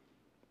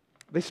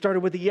 They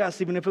started with a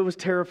yes, even if it was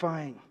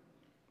terrifying.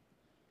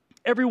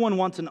 Everyone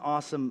wants an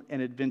awesome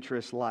and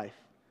adventurous life.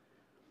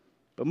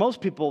 But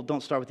most people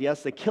don't start with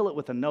yes. They kill it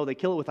with a no. They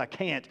kill it with I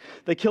can't.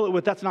 They kill it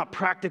with that's not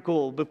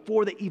practical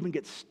before they even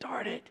get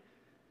started.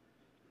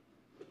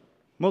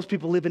 Most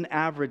people live an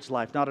average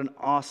life, not an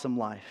awesome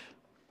life.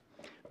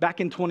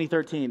 Back in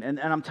 2013, and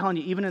I'm telling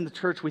you, even in the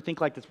church, we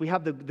think like this. We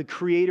have the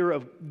creator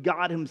of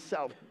God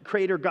himself,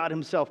 creator God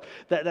himself,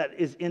 that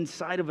is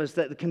inside of us,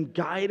 that can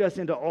guide us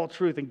into all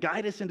truth and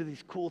guide us into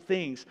these cool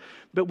things.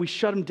 But we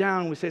shut him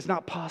down and we say, it's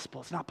not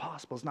possible, it's not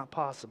possible, it's not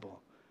possible.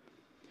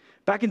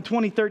 Back in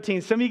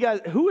 2013, some of you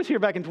guys, who was here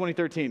back in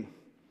 2013?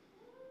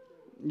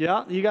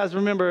 Yeah, you guys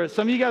remember.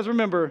 Some of you guys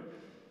remember.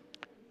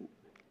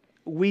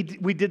 We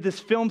did this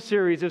film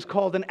series. It was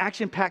called an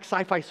action-packed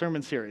sci-fi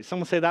sermon series.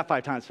 Someone say that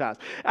 5 times fast.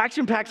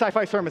 Action-packed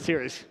sci-fi sermon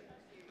series.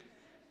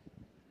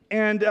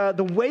 And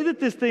the way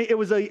that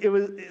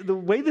the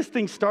way this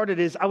thing started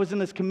is I was in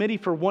this committee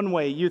for One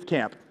Way Youth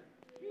Camp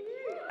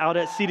out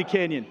at Cedar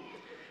Canyon.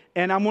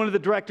 And I'm one of the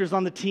directors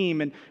on the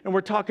team, and we're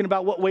talking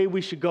about what way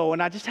we should go.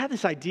 And I just had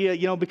this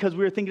idea, because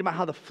we were thinking about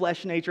how the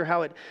flesh nature,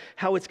 how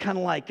it's kind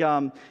of like,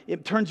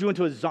 it turns you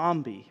into a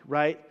zombie,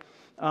 right?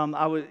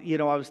 I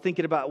was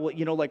thinking about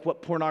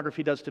what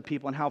pornography does to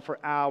people and how for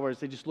hours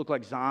they just look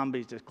like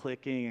zombies, just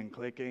clicking and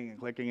clicking and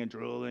clicking and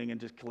drooling and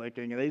just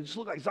clicking. And they just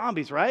look like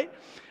zombies, right?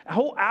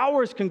 Whole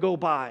hours can go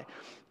by.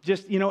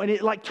 Just, and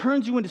it like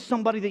turns you into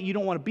somebody that you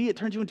don't want to be. It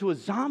turns you into a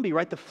zombie,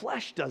 right? The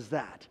flesh does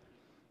that.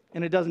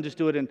 And it doesn't just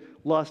do it in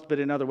lust, but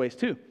in other ways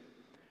too.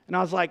 And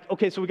I was like,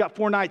 okay, so we got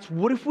 4 nights.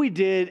 What if we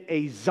did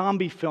a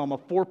zombie film, a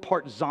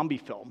 4-part zombie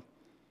film?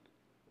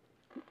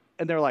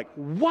 And they're like,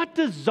 what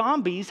does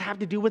zombies have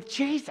to do with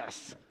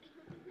Jesus?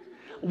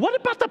 What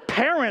about the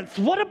parents?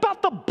 What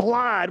about the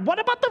blood? What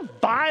about the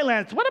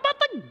violence? What about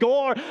the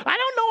gore? I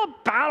don't know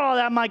about all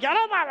that, Mike.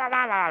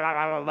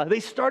 They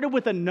started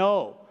with a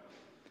no.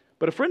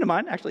 But a friend of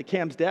mine, actually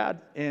Cam's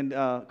dad and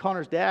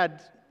Connor's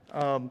dad,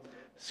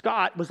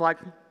 Scott, was like,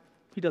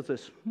 he does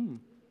this.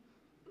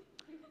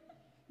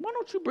 why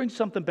don't you bring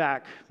something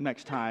back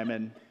next time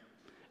and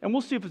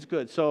we'll see if it's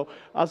good. So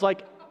I was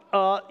like,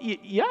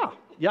 yeah,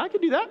 I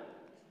can do that.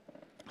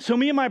 So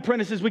me and my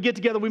apprentices, we get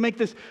together, we make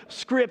this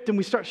script, and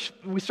we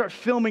start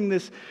filming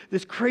this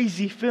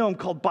crazy film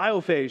called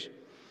Biophage.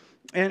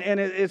 And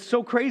it's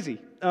so crazy.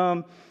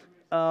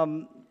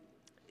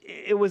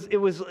 It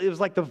was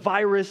like the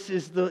virus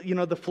is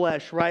the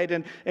flesh, right?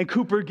 And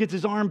Cooper gets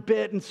his arm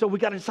bit, and so we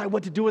got to decide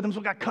what to do with him. So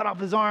we got to cut off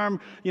his arm,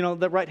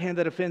 the right hand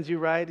that offends you,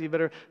 right? You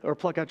better, or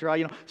pluck out your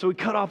eye, So we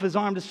cut off his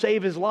arm to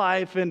save his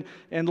life, and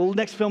the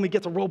next film he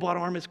gets a robot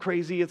arm. It's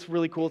crazy. It's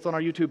really cool. It's on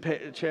our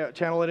YouTube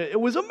channel, and it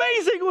was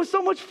amazing. It was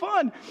so much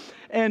fun,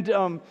 and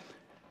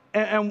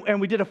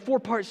we did a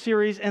 4-part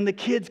series, and the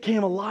kids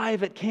came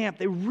alive at camp.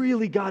 They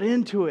really got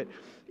into it.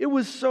 It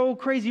was so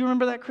crazy. You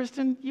remember that,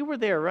 Kristen? You were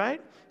there,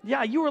 right?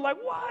 Yeah, you were like,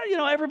 what?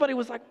 Everybody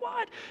was like,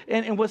 what?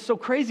 And what's so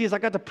crazy is I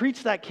got to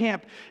preach that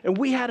camp, and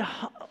we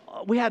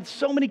had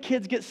so many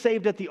kids get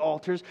saved at the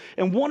altars,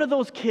 and one of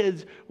those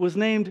kids was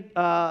named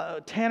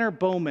Tanner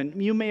Bowman.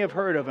 You may have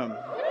heard of him.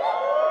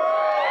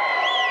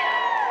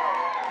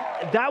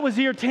 That was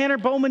the year Tanner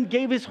Bowman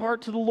gave his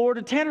heart to the Lord.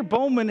 And Tanner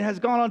Bowman has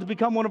gone on to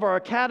become one of our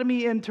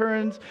academy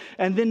interns.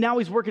 And then now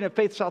he's working at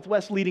Faith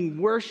Southwest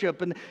leading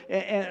worship.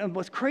 And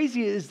what's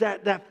crazy is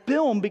that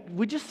film,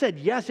 we just said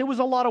yes. It was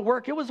a lot of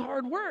work. It was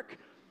hard work.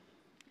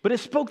 But it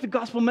spoke the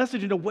gospel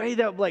message in a way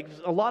that, like,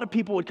 a lot of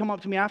people would come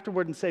up to me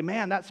afterward and say,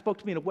 man, that spoke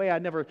to me in a way I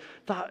never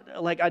thought,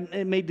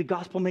 it made the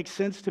gospel make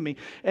sense to me.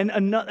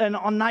 And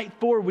on night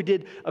 4, we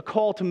did a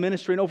call to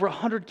ministry, and over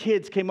 100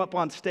 kids came up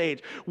on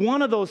stage.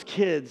 One of those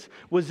kids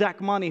was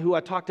Zach Money, who I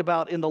talked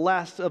about in the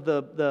last of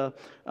the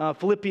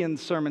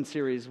Philippians sermon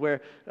series, where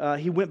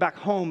he went back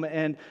home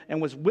and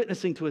was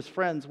witnessing to his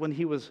friends when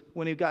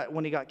he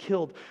got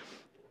killed.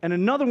 And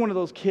another one of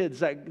those kids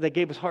that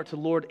gave his heart to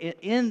the Lord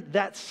in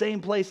that same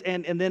place,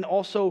 and then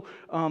also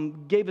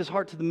gave his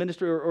heart to the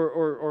ministry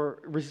or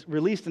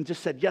released and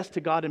just said yes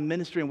to God in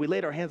ministry. And we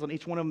laid our hands on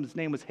each one of them. His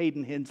name was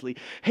Hayden Hensley.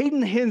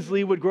 Hayden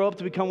Hensley would grow up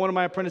to become one of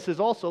my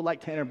apprentices also,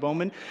 like Tanner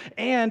Bowman.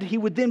 And he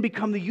would then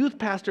become the youth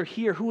pastor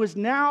here, who is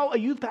now a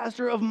youth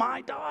pastor of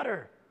my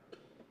daughter.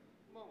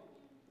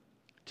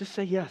 Just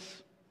say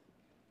yes.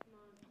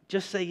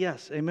 Just say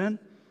yes. Amen?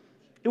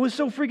 It was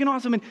so freaking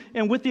awesome.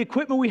 And with the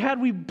equipment we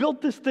had, we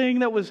built this thing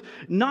that was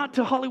not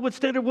to Hollywood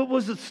standard, but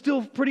was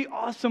still pretty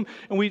awesome.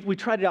 And we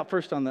tried it out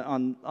first on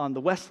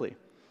the Wesley.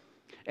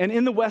 And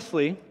in the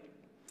Wesley,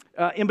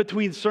 in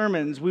between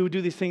sermons, we would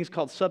do these things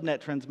called subnet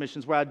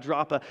transmissions, where I'd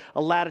drop a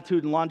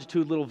latitude and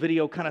longitude little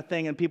video kind of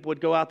thing, and people would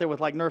go out there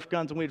with like Nerf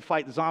guns, and we'd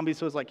fight zombies.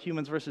 So it was like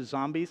humans versus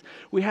zombies.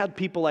 We had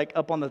people like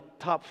up on the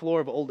top floor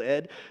of Old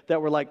Ed that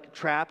were like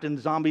trapped, and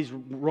zombies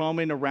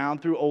roaming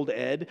around through Old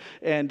Ed,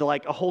 and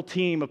like a whole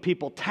team of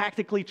people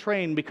tactically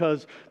trained,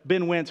 because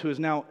Ben Wentz, who is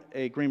now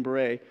a Green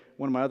Beret,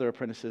 one of my other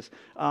apprentices,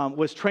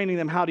 was training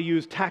them how to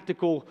use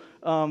tactical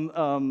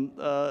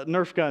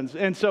Nerf guns.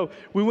 And so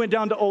we went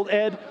down to Old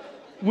Ed,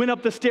 went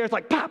up the stairs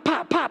like pop,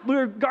 pop, pop. We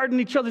were guarding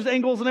each other's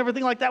angles and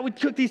everything like that. We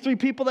took these 3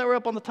 people that were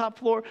up on the top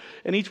floor,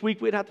 and each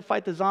week we'd have to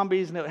fight the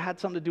zombies, and it had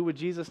something to do with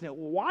Jesus. And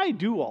why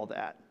do all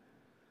that?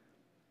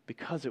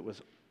 Because it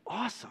was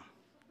awesome.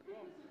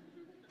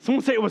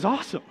 Someone say it was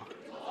awesome.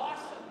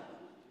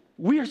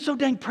 We are so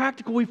dang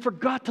practical, we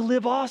forgot to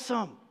live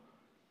awesome.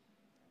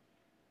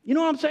 You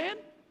know what I'm saying?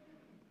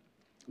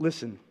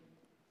 Listen,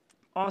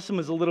 awesome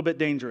is a little bit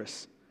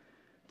dangerous.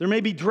 There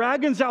may be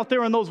dragons out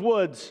there in those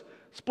woods.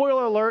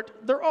 Spoiler alert,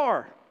 there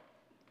are.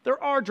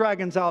 There are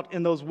dragons out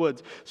in those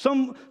woods.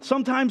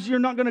 Sometimes you're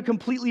not going to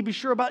completely be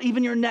sure about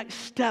even your next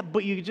step,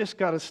 but you just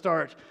got to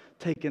start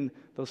taking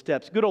those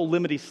steps. Good old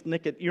Limity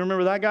Snicket. You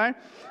remember that guy?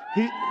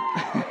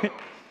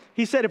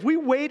 He said, if we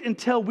wait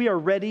until we are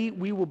ready,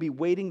 we will be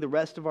waiting the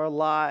rest of our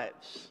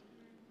lives.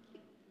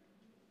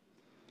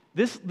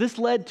 This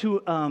led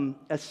to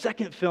a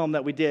second film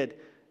that we did,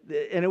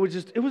 and it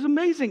was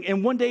amazing.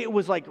 And one day it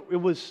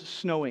was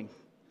snowing.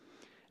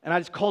 And I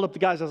just called up the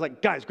guys. I was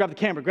like, guys, grab the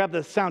camera, grab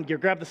the sound gear,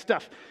 grab the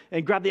stuff,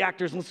 and grab the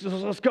actors.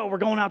 Let's go. We're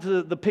going out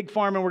to the pig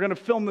farm, and we're going to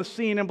film the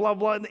scene and blah,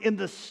 blah, in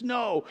the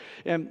snow.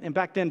 And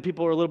back then,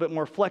 people were a little bit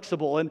more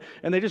flexible, and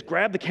they just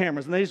grabbed the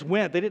cameras, and they just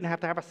went. They didn't have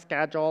to have a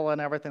schedule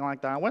and everything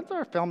like that. When's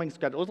our filming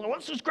schedule? It was like,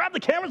 let's just grab the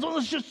cameras, and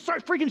let's just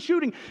start freaking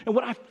shooting. And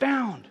what I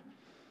found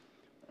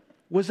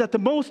was that the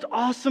most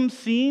awesome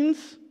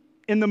scenes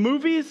in the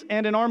movies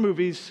and in our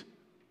movies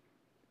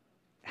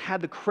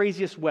had the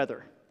craziest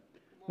weather.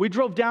 We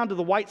drove down to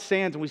the White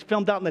Sands, and we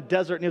filmed out in the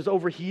desert, and it was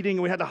overheating,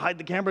 and we had to hide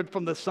the camera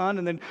from the sun,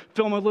 and then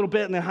film a little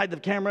bit, and then hide the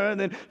camera, and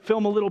then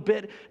film a little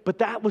bit. But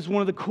that was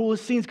one of the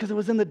coolest scenes because it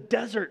was in the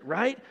desert,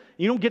 right?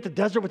 You don't get the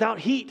desert without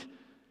heat.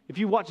 If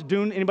you watch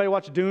Dune, anybody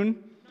watch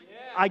Dune? Yeah.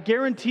 I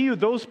guarantee you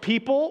those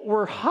people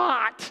were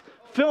hot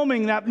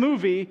filming that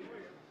movie,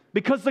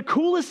 because the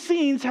coolest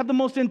scenes have the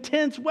most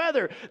intense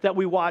weather that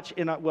we watch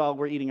while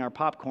we're eating our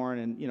popcorn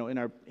and in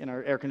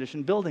our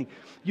air-conditioned building.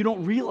 You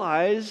don't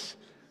realize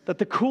that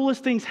the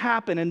coolest things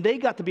happen, and they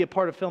got to be a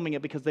part of filming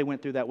it because they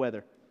went through that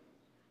weather.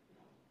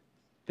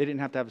 They didn't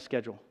have to have a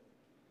schedule.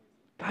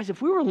 Guys,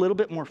 if we were a little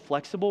bit more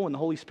flexible when the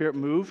Holy Spirit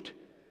moved,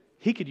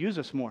 He could use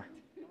us more.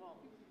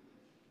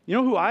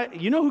 You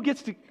know who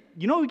gets to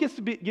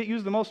get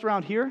used the most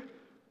around here?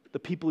 The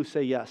people who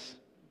say yes.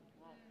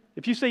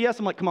 If you say yes,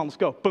 I'm like, come on, let's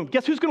go. Boom.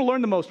 Guess who's going to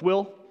learn the most?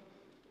 Will.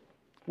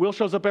 Will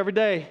shows up every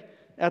day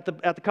at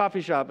the coffee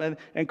shop,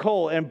 and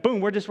Cole, and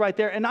boom, we're just right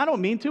there. And I don't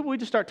mean to, but we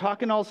just start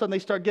talking, all of a sudden they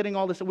start getting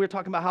all this, and we're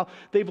talking about how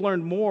they've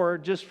learned more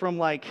just from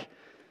like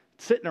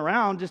sitting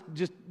around,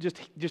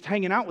 just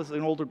hanging out with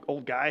an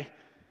old guy,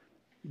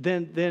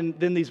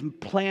 than these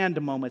planned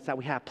moments that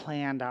we have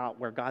planned out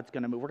where God's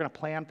going to move. We're going to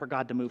plan for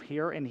God to move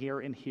here and here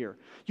and here.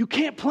 You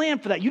can't plan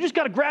for that. You just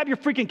got to grab your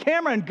freaking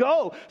camera and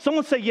go.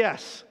 Someone say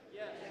yes.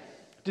 Yes.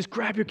 Just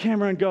grab your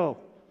camera and go.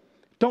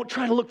 Don't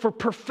try to look for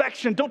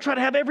perfection. Don't try to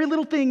have every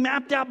little thing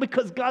mapped out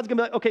because God's going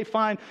to be like, okay,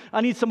 fine.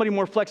 I need somebody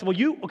more flexible.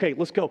 Okay,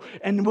 let's go.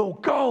 And we'll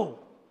go.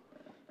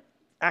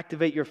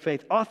 Activate your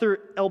faith.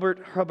 Author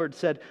Elbert Hubbard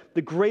said,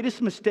 the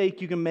greatest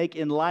mistake you can make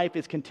in life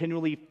is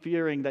continually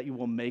fearing that you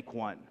will make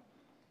one.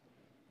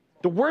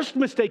 The worst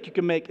mistake you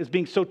can make is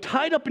being so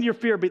tied up in your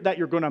fear that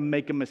you're going to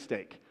make a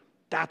mistake.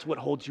 That's what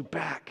holds you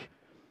back.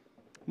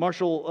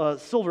 Marshall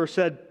Silver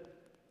said,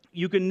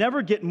 you can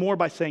never get more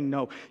by saying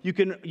no. You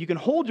can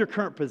hold your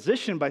current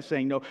position by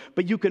saying no,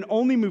 but you can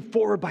only move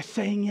forward by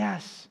saying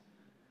yes.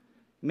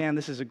 Man,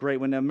 this is a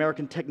great one.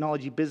 American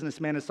technology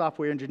businessman and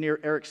software engineer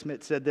Eric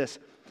Schmidt said this,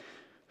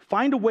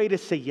 find a way to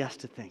say yes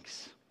to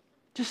things.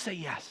 Just say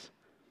yes.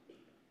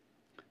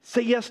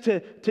 Say yes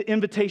to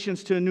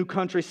invitations to a new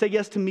country. Say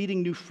yes to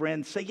meeting new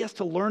friends. Say yes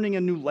to learning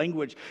a new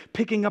language,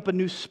 picking up a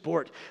new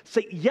sport.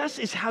 Say yes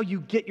is how you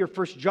get your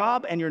first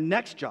job and your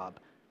next job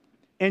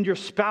and your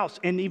spouse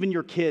and even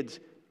your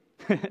kids.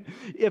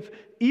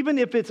 Even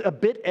if it's a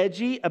bit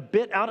edgy, a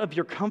bit out of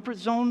your comfort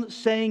zone,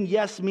 saying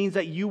yes means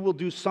that you will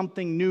do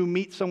something new,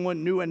 meet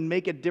someone new, and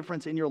make a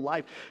difference in your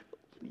life.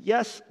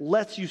 Yes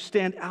lets you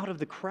stand out of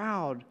the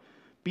crowd.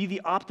 Be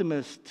the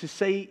optimist, to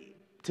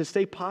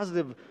stay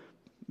positive.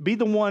 Be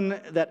the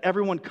one that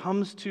everyone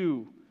comes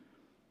to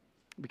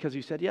because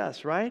you said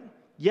yes, right?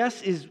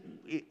 Yes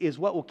is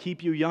what will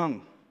keep you young.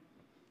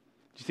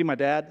 Did you see my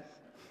dad?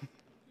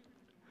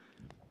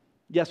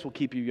 Yes will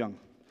keep you young.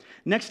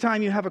 Next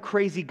time you have a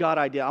crazy God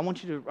idea, I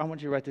want you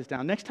to write this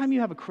down. Next time you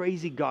have a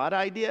crazy God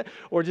idea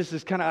or just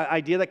this kind of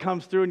idea that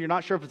comes through and you're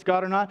not sure if it's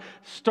God or not,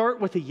 start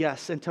with a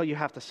yes until you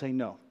have to say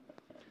no.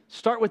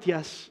 Start with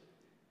yes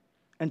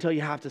until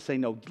you have to say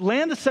no.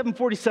 Land the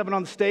 747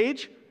 on the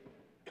stage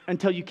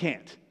until you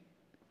can't.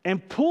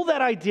 And pull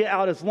that idea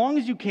out as long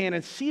as you can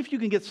and see if you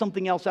can get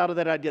something else out of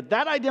that idea.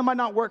 That idea might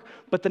not work,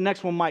 but the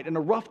next one might. And a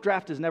rough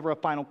draft is never a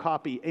final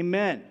copy.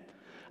 Amen.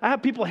 I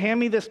have people hand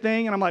me this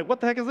thing, and I'm like,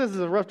 what the heck is this? This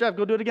is a rough draft.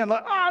 Go do it again.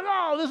 Like,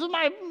 oh, no,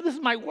 this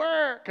is my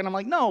work. And I'm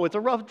like, no, it's a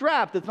rough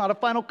draft. It's not a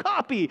final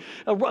copy.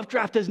 A rough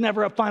draft is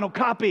never a final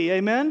copy.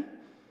 Amen?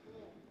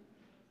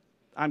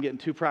 I'm getting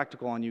too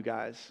practical on you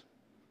guys.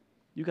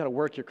 You got to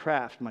work your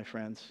craft, my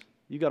friends.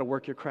 You got to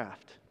work your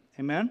craft.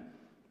 Amen?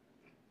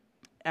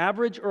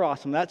 Average or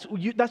awesome? That's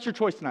your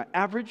choice tonight.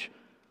 Average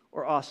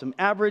or awesome?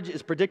 Average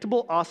is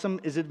predictable. Awesome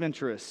is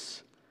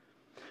adventurous.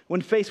 When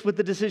faced with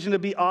the decision to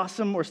be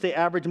awesome or stay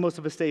average, most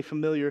of us stay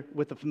familiar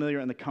with the familiar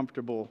and the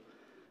comfortable.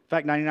 In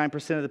fact,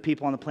 99% of the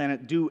people on the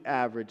planet do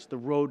average. The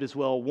road is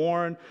well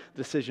worn.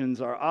 Decisions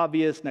are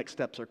obvious. Next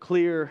steps are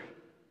clear.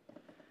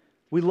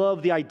 We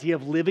love the idea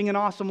of living an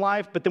awesome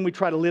life, but then we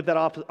try to live that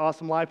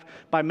awesome life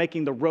by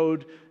making the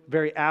road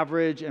very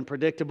average and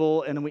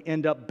predictable, and then we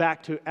end up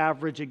back to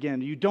average again.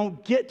 You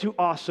don't get to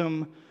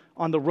awesome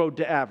on the road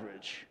to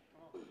average.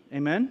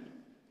 Amen?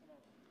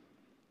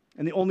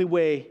 And the only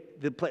way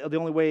that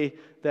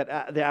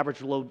the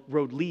average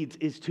road leads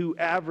is to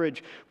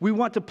average. We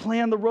want to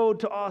plan the road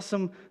to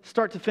awesome,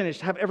 start to finish,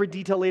 have every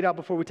detail laid out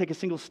before we take a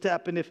single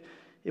step. And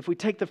if we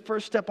take the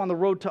first step on the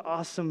road to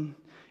awesome,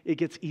 it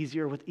gets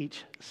easier with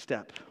each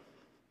step.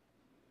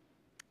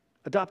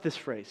 Adopt this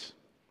phrase.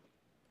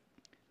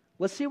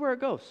 Let's see where it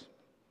goes.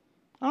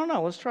 I don't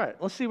know. Let's try it.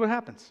 Let's see what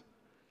happens.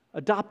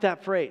 Adopt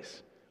that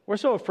phrase. We're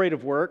so afraid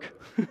of work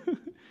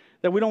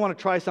that we don't want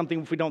to try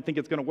something if we don't think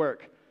it's going to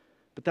work.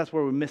 But that's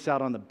where we miss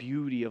out on the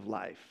beauty of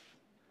life.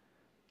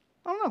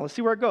 I don't know. Let's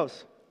see where it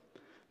goes.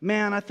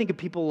 Man, I think of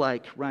people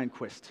like Ryan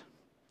Quist.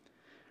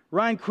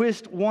 Ryan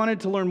Quist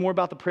wanted to learn more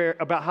about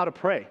how to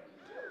pray.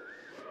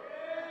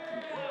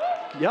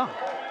 Yeah.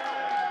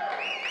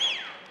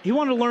 He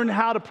wanted to learn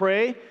how to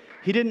pray.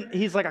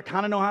 He's like, I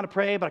kind of know how to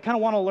pray, but I kind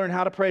of want to learn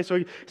how to pray.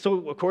 So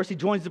of course, he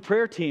joins the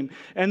prayer team.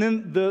 And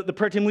then the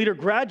prayer team leader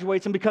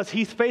graduates, and because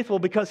he's faithful,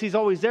 because he's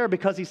always there,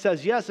 because he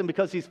says yes, and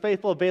because he's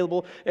faithful,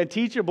 available, and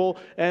teachable,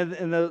 and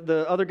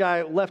the other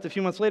guy left a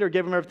few months later,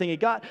 gave him everything he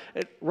got,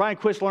 Ryan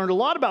Quist learned a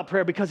lot about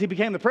prayer because he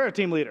became the prayer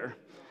team leader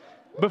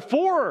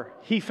before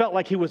he felt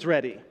like he was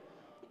ready.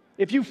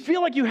 If you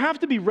feel like you have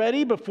to be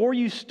ready before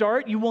you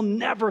start, you will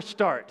never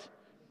start.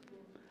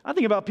 I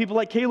think about people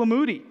like Kayla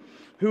Moody,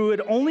 who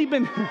had only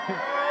been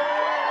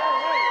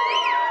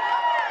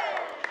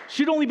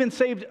she'd only been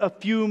saved a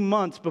few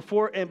months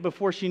before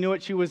she knew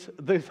it. She was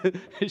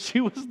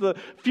the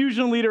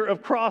fusion leader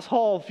of Cross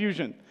Hall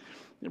Fusion.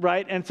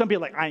 right? And some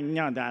people are like, I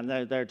know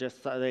that they're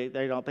just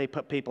they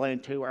put people in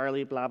too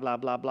early, blah blah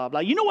blah blah blah.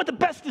 You know what the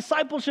best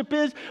discipleship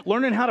is?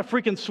 Learning how to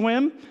freaking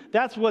swim.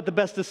 That's what the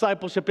best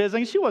discipleship is.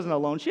 And she wasn't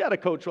alone. She had a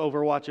coach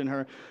over watching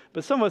her.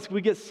 But some of us,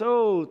 we get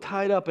so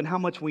tied up in how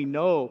much we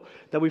know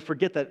that we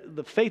forget that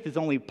the faith is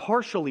only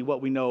partially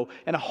what we know,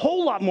 and a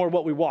whole lot more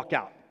what we walk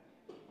out.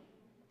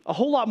 A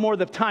whole lot more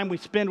the time we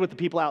spend with the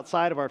people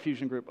outside of our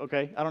fusion group.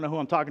 Okay, I don't know who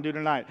I'm talking to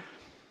tonight.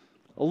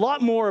 A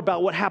lot more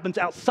about what happens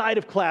outside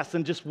of class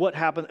than just what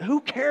happens.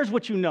 Who cares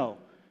what you know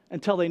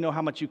until they know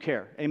how much you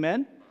care?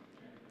 Amen?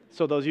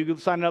 So those of you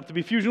signing up to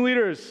be fusion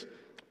leaders,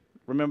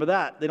 remember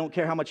that. They don't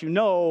care how much you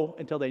know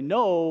until they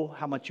know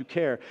how much you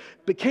care.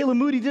 But Kayla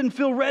Moody didn't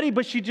feel ready,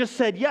 but she just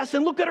said yes,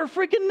 and look at her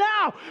freaking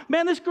now.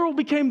 Man, this girl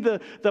became the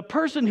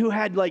person who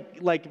had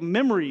like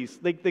memories.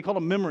 They call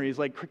them memories,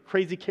 like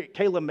crazy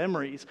Kayla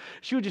memories.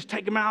 She would just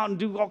take them out and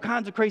do all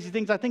kinds of crazy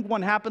things. I think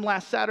one happened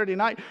last Saturday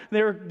night.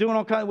 They were doing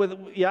all kinds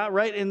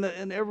right? And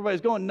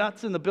everybody's going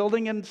nuts in the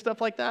building and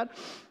stuff like that.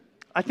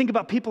 I think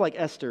about people like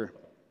Esther.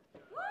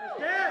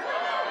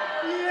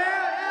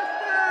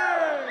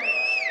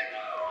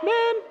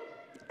 Man,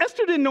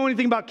 Esther didn't know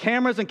anything about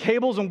cameras and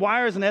cables and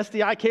wires and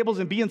SDI cables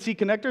and BNC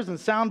connectors and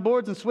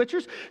soundboards and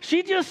switchers.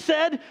 She just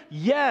said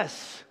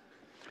yes.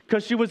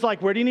 Because she was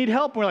like, where do you need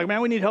help? And we're like,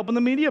 man, we need help in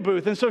the media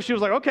booth. And so she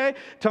was like, okay,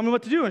 tell me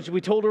what to do. And we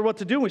told her what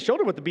to do. And we showed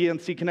her what the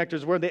BNC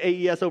connectors were, the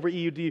AES over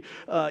EUB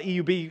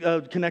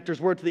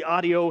connectors were to the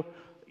audio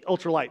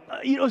ultralight.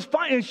 It was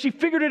fine. And she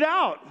figured it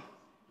out.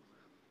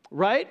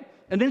 Right?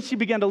 And then she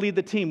began to lead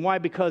the team. Why?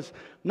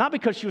 Not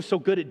because she was so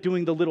good at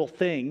doing the little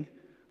thing,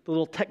 the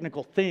little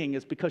technical thing,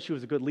 is because she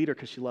was a good leader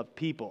because she loved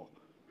people.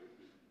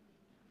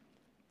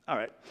 All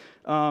right.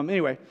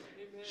 Anyway,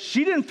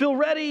 she didn't feel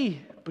ready,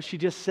 but she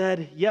just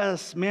said,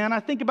 yes, man. I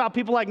think about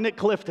people like Nick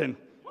Clifton.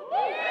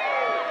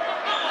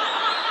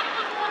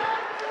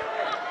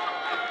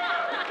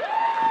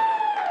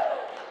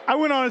 I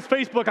went on his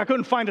Facebook. I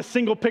couldn't find a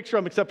single picture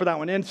of him except for that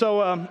one. And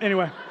so,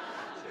 anyway.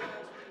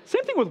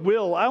 Same thing with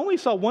Will. I only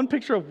saw one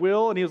picture of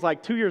Will, and he was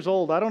like 2 years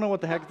old. I don't know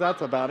what the heck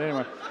that's about.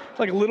 Anyway, it's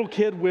like a little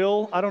kid,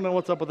 Will. I don't know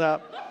what's up with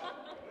that.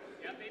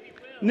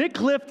 Nick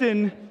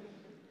Clifton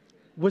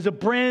was a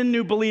brand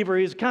new believer.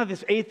 He was kind of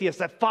this atheist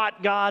that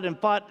fought God and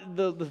fought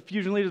the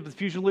fusion leaders. The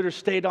fusion leaders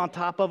stayed on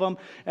top of him.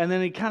 And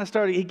then he kind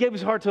of he gave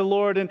his heart to the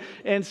Lord.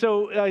 And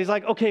so he's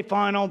like, okay,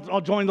 fine,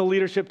 I'll join the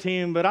leadership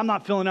team, but I'm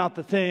not filling out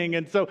the thing.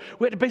 And so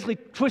we had to basically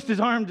twist his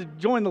arm to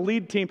join the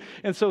lead team.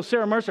 And so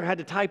Sarah Mercer had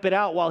to type it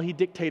out while he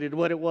dictated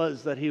what it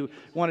was that he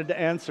wanted to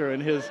answer.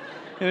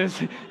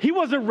 He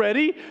wasn't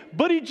ready,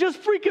 but he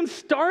just freaking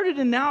started,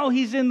 and now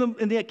he's in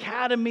the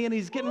academy, and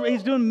he's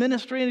doing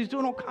ministry, and he's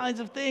doing all kinds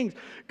of things.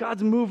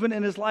 God's moving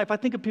in his life. I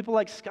think of people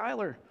like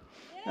Skylar.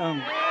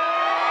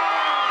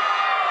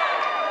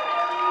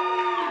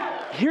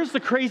 Here's the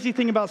crazy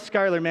thing about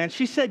Skylar, man.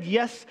 She said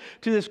yes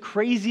to this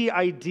crazy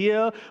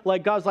idea.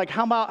 Like, God's like,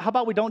 how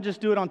about we don't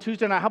just do it on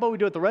Tuesday night? How about we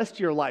do it the rest of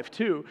your life,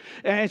 too?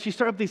 And she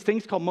started up these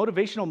things called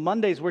Motivational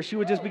Mondays, where she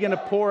would just begin to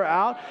pour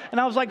out. And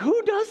I was like,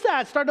 who does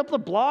that? Start up the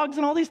blogs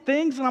and all these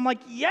things. And I'm like,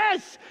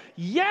 yes.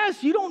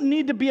 You don't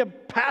need to be a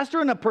pastor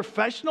and a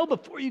professional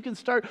before you can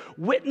start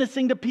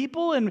witnessing to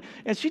people. And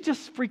she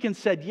just freaking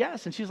said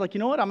yes. And she's like, you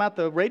know what? I'm at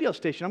the radio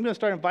station. I'm going to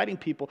start inviting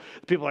people.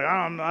 People are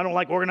like, I don't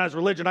like organized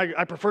religion.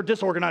 I prefer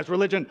disorganized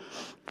religion.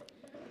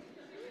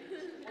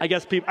 I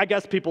guess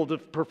people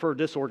prefer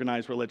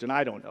disorganized religion.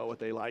 I don't know what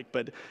they like.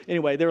 But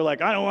anyway, they were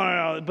like, I don't want to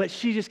know. But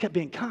she just kept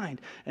being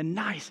kind and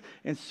nice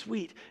and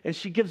sweet. And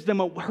she gives them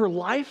her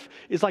life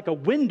is like a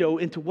window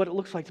into what it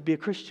looks like to be a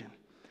Christian,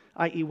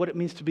 i.e. what it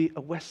means to be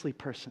a Wesley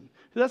person.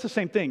 So that's the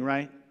same thing,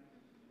 right?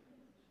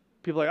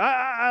 People are like,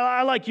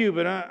 I like you,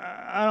 but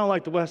I don't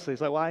like the Wesleys.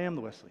 Like, well, I am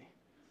the Wesley.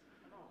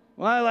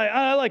 Well,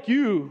 I like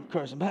you,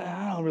 Carson, but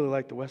I don't really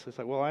like the Wesley. It's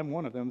like, well, I'm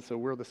one of them, so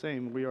we're the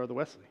same. We are the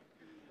Wesley.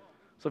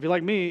 So if you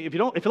like me, if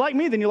you like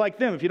me, then you like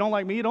them. If you don't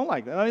like me, you don't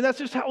like them. I mean, that's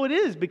just how it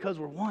is because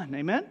we're one.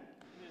 Amen?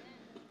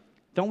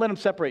 Don't let them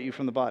separate you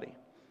from the body.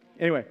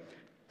 Anyway,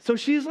 so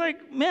she's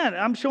like, man,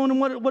 I'm showing them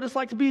what it's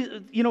like to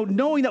be,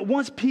 knowing that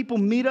once people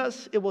meet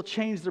us, it will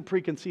change their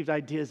preconceived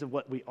ideas of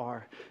what we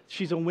are.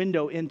 She's a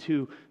window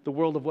into the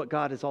world of what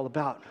God is all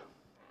about.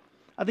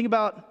 I think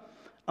about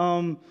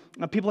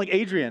people like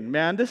Adrian.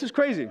 Man, this is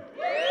crazy.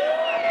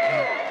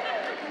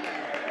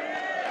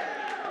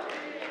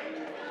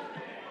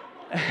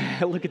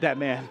 Look at that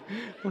man.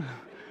 Look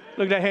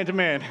at that handsome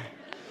man.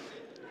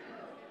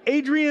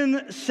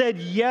 Adrian said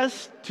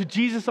yes to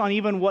Jesus on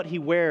even what he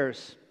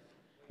wears.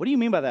 What do you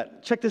mean by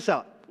that? Check this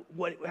out.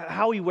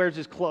 How he wears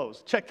his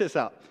clothes. Check this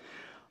out.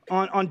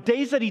 On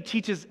days that he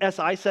teaches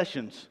SI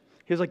sessions,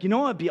 he was like, you know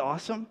what would be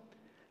awesome?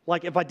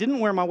 Like if I didn't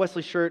wear my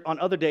Wesley shirt on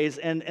other days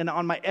and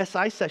on my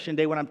SI session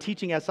day when I'm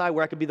teaching SI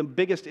where I could be the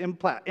biggest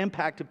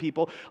impact to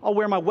people, I'll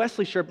wear my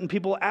Wesley shirt and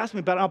people will ask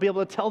me about it. I'll be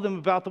able to tell them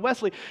about the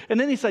Wesley. And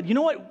then he said, you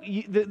know what?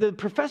 The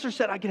professor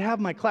said I could have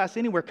my class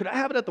anywhere. Could I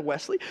have it at the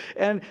Wesley?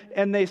 And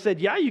they said,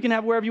 yeah, you can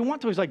have it wherever you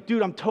want to. He's like,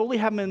 dude, I'm totally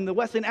having it in the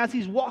Wesley. And as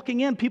he's walking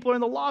in, people are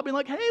in the lobby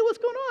like, hey, what's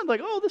going on? Like,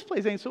 oh, this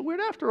place ain't so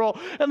weird after all.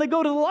 And they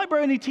go to the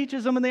library and he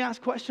teaches them and they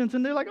ask questions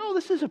and they're like, oh,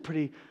 this is a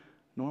pretty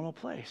normal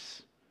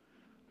place.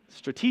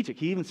 Strategic.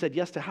 He even said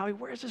yes to how he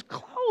wears his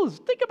clothes.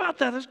 Think about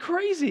that. That's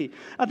crazy.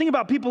 I think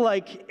about people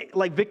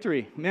like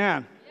Victory.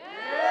 Man.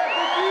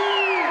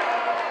 Yeah.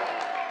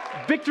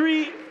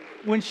 Victory,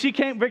 when she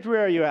came, Victory,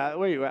 where are you at?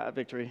 Where are you at,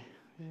 Victory?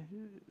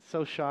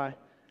 So shy.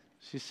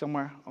 She's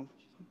somewhere. Oh,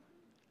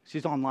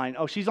 she's online.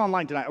 Oh, she's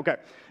online tonight. Okay.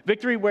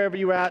 Victory, wherever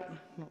you at,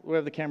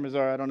 wherever the cameras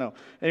are, I don't know.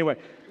 Anyway.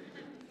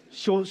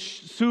 She's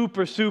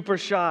super, super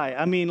shy.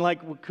 I mean,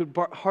 like, could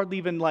hardly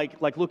even, like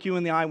look you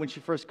in the eye when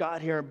she first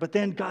got here. But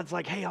then God's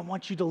like, hey, I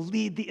want you to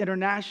lead the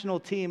international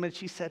team. And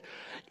she said,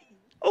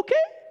 okay,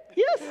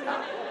 yes,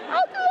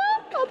 I'll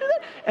do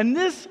that. And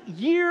this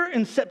year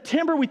in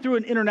September, we threw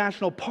an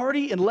international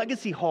party in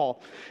Legacy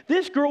Hall.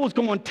 This girl was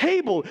going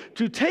table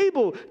to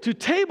table to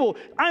table.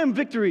 I am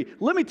Victory.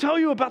 Let me tell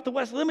you about the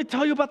West. Let me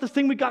tell you about this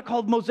thing we got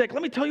called Mosaic.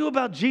 Let me tell you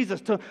about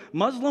Jesus to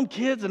Muslim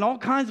kids and all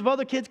kinds of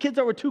other kids, kids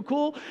that were too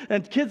cool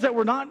and kids that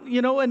were not,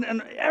 you know,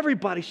 and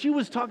everybody. She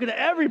was talking to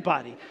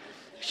everybody.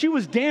 She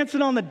was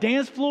dancing on the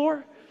dance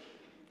floor.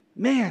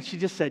 Man, she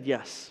just said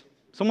yes.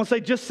 Someone say,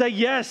 just say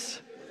yes.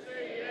 Just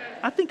say yes.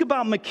 I think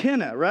about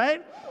McKenna,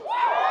 right?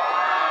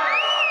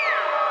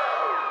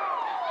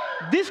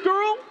 This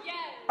girl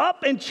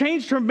up and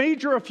changed her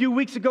major a few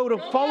weeks ago to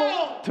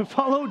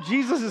follow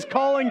Jesus'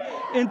 calling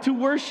into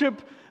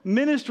worship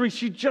ministry.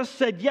 She just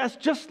said yes,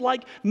 just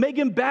like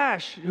Megan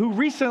Bash, who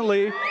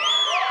recently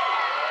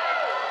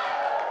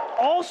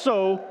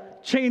also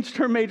changed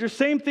her major.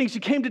 Same thing. She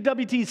came to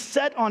WT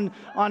set on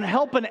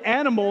helping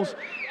animals,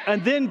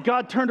 and then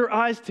God turned her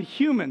eyes to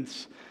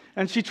humans.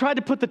 And she tried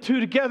to put the two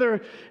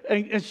together,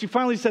 and she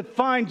finally said,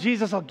 fine,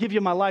 Jesus, I'll give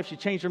you my life. She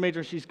changed her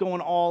major, and she's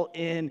going all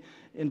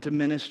into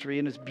ministry,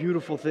 and it's a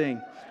beautiful thing.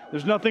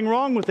 There's nothing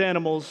wrong with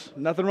animals,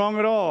 nothing wrong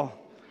at all.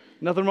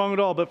 Nothing wrong at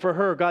all, but for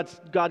her,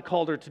 God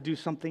called her to do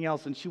something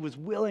else, and she was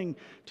willing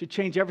to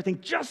change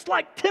everything, just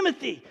like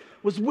Timothy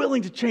was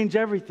willing to change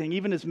everything,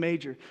 even his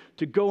major,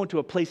 to go into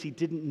a place he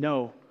didn't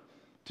know,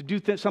 to do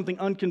something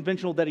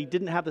unconventional that he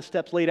didn't have the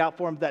steps laid out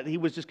for him, that he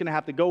was just going to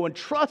have to go and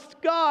trust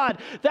God.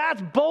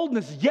 That's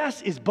boldness.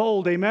 Yes is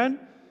bold, amen?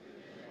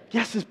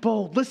 Yes is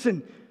bold.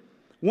 Listen,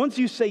 once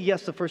you say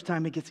yes the first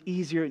time, it gets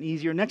easier and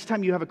easier. Next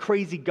time you have a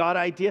crazy God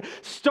idea,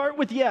 start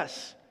with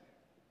yes.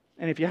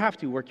 And if you have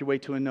to, work your way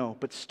to a no.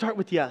 But start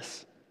with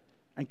yes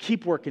and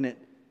keep working it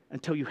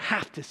until you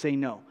have to say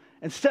no.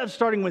 Instead of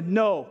starting with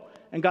no,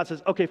 and God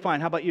says, okay, fine,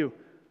 how about you?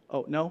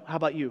 Oh, no, how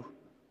about you?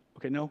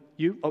 Okay, no,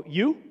 you? Oh,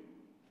 you?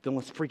 Then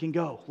let's freaking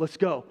go. Let's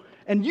go.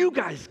 And you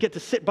guys get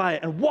to sit by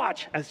it and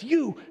watch as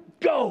you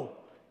go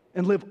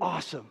and live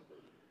awesome.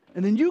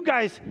 And then you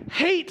guys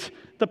hate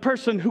the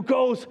person who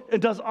goes and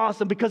does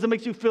awesome because it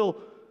makes you feel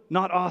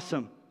not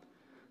awesome.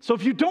 So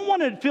if you don't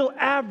want to feel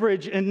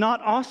average and not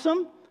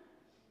awesome,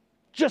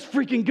 just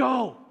freaking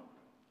go.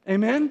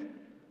 Amen?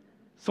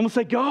 Someone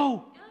say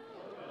go.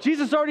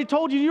 Jesus already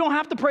told you. You don't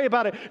have to pray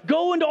about it.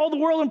 Go into all the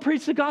world and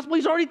preach the gospel.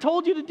 He's already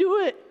told you to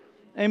do it.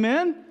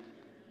 Amen?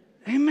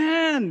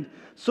 Amen.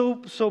 So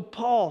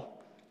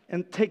Paul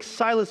takes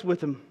Silas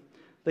with him.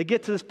 They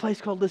get to this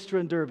place called Lystra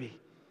and Derbe.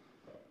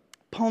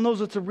 Paul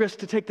knows it's a risk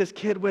to take this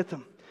kid with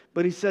him,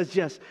 but he says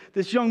yes.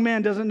 This young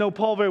man doesn't know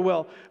Paul very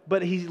well,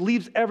 but he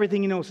leaves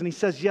everything he knows, and he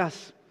says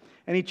yes.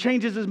 And he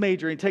changes his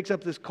major, and he takes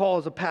up this call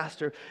as a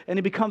pastor, and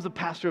he becomes a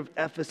pastor of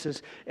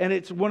Ephesus. And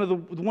it's one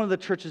of the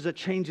churches that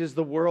changes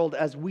the world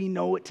as we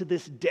know it to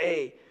this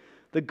day.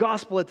 The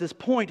gospel at this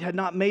point had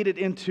not made it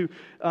into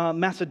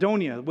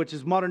Macedonia, which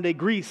is modern-day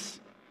Greece.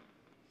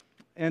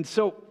 And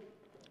so,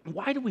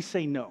 why do we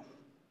say no?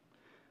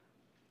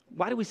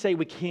 Why do we say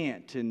we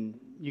can't, and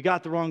you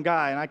got the wrong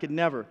guy, and I could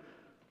never?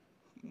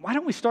 Why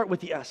don't we start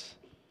with yes?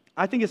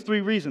 I think it's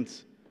 3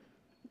 reasons.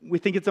 We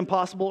think it's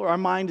impossible, or our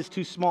mind is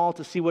too small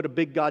to see what a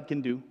big God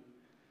can do.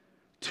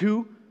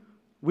 2,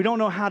 we don't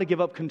know how to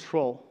give up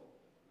control.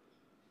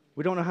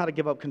 We don't know how to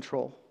give up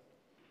control.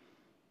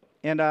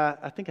 And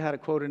I think I had a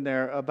quote in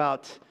there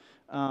about,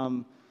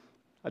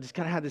 I just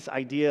kind of had this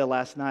idea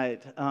last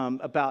night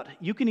about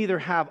you can either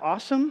have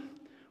awesome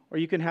or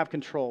you can have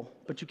control,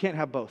 but you can't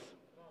have both.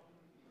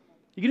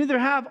 You can either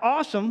have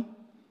awesome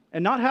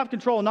and not have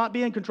control, not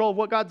be in control of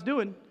what God's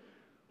doing,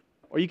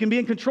 or you can be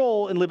in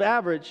control and live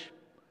average,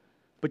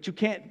 but you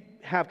can't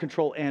have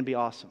control and be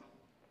awesome.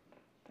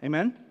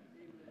 Amen?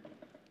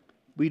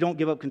 We don't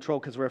give up control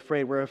because we're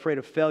afraid. We're afraid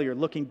of failure,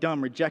 looking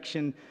dumb,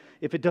 rejection,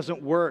 if it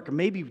doesn't work.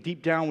 Maybe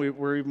deep down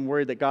we're even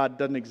worried that God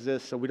doesn't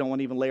exist, so we don't want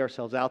to even lay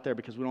ourselves out there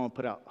because we don't want to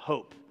put out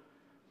hope.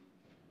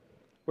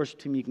 Worship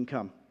team, you can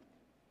come.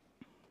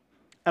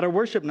 At our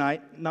worship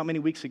night, not many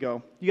weeks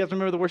ago, you guys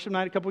remember the worship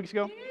night a couple weeks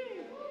ago?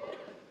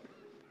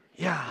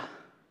 Yeah.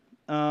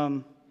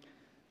 Do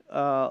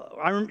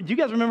you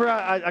guys remember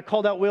I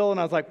called out Will and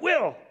I was like,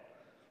 Will!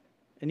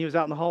 And he was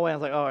out in the hallway. I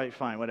was like, all right,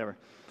 fine, whatever.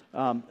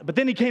 But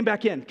then he came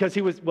back in because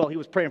he was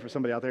praying for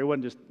somebody out there. He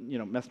wasn't just,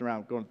 messing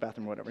around, going to the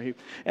bathroom or whatever.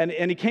 And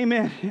he came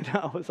in and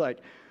I was like,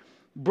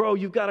 bro,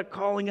 you've got a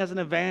calling as an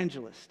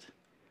evangelist.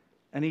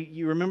 And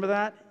you remember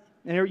that?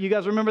 And you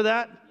guys remember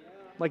that? Yeah.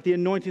 Like the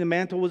anointing, the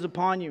mantle was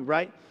upon you,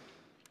 right?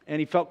 And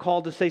he felt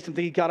called to say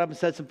something. He got up and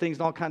said some things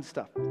and all kinds of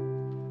stuff.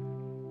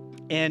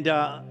 And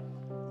at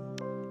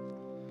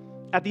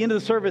the end of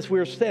the service, we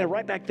were standing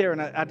right back there,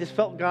 and I just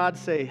felt God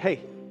say,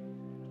 hey,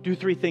 do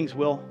 3 things,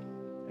 Will.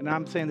 And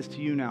I'm saying this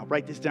to you now.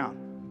 Write this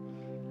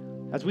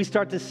down. As we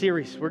start this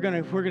series, we're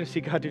gonna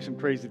see God do some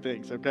crazy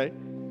things, okay?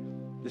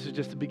 This is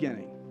just the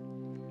beginning.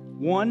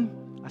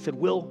 1, I said,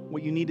 Will,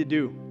 what you need to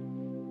do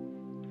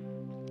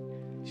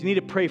is you need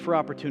to pray for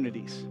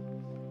opportunities.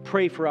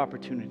 Pray for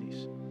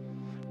opportunities.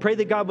 Pray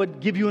that God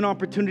would give you an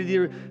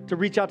opportunity to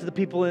reach out to the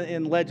people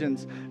in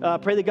Legends.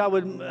 Pray that God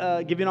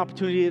would give you an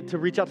opportunity to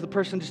reach out to the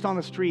person just on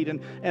the street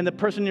and the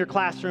person in your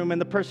classroom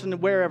and the person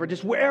wherever,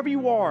 just wherever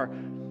you are.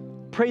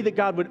 Pray that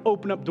God would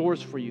open up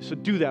doors for you. So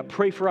do that.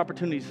 Pray for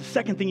opportunities. The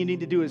second thing you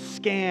need to do is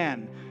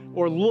scan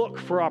or look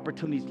for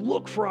opportunities.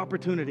 Look for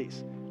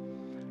opportunities.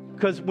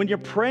 Because when you're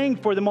praying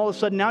for them, all of a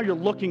sudden now you're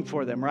looking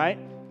for them, right?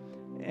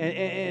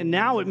 And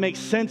now it makes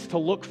sense to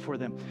look for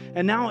them.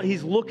 And now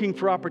he's looking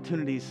for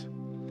opportunities.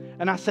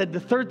 And I said, the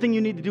third thing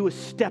you need to do is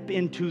step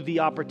into the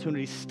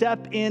opportunity.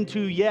 Step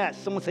into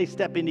yes. Someone say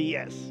step into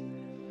yes.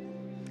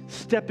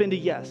 Step into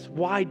yes.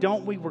 Why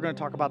don't we? We're going to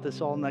talk about this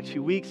all in the next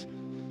few weeks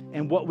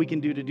and what we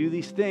can do to do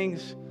these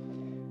things.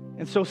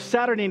 And so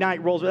Saturday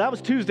night rolls, that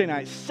was Tuesday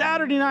night.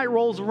 Saturday night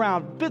rolls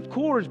around, 5th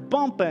quarter's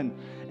bumping,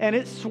 and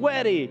it's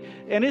sweaty,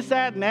 and it's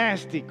that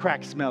nasty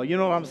crack smell. You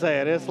know what I'm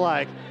saying? It's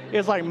like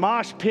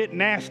mosh pit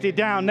nasty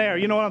down there.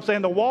 You know what I'm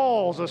saying? The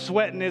walls are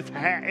sweating. It's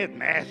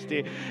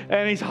nasty.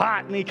 And he's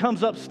hot, and he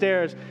comes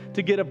upstairs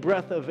to get a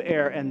breath of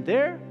air. And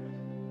there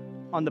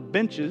on the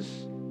benches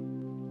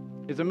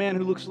is a man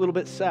who looks a little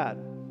bit sad.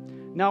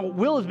 Now,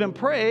 Will has been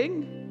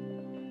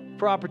praying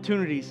for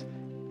opportunities,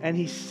 and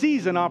he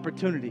sees an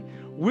opportunity.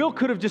 Will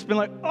could have just been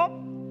like, oh,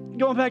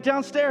 going back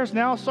downstairs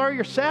now. Sorry,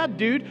 you're sad,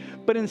 dude.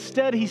 But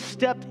instead, he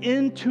stepped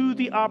into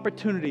the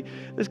opportunity.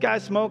 This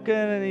guy's smoking,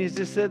 and he's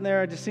just sitting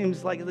there. It just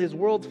seems like his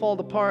world's falling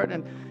apart.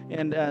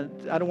 And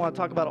I don't want to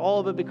talk about all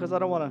of it because I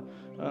don't want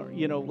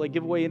to,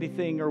 give away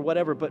anything or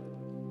whatever. But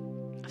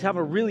he's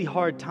having a really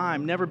hard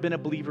time. Never been a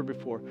believer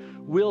before.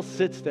 Will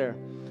sits there,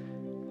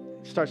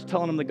 starts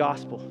telling him the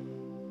gospel.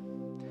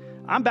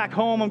 I'm back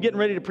home. I'm getting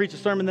ready to preach a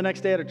sermon the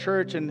next day at a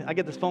church, and I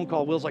get this phone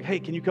call. Will's like, hey,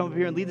 can you come up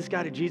here and lead this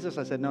guy to Jesus?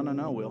 I said, no,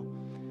 Will.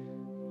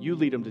 You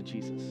lead him to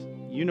Jesus.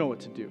 You know what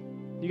to do.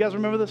 You guys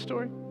remember this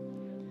story?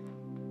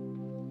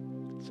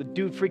 So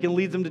dude freaking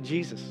leads him to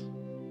Jesus.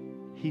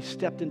 He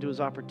stepped into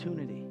his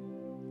opportunity.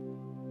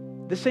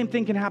 The same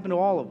thing can happen to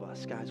all of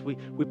us, guys. We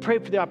pray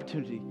for the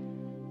opportunity.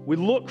 We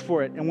look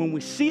for it, and when we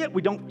see it,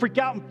 we don't freak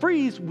out and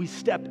freeze. We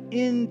step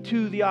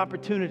into the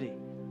opportunity.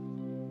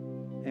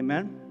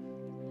 Amen?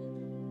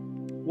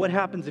 What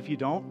happens if you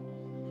don't?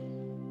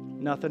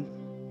 Nothing.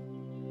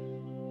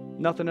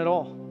 Nothing at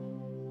all.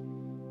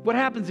 What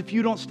happens if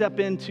you don't step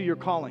into your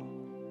calling?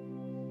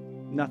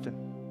 Nothing.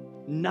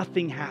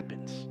 Nothing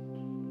happens.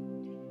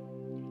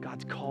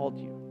 God's called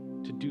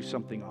you to do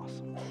something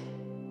awesome.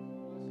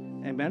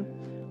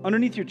 Amen?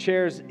 Underneath your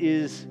chairs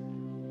is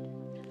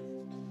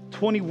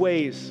 20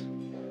 ways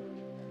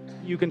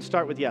you can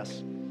start with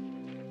yes.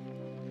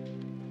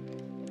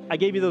 I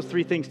gave you those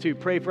 3 things too.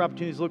 Pray for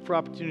opportunities, look for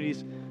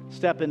opportunities,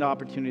 step into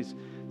opportunities.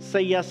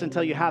 Say yes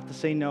until you have to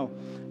say no.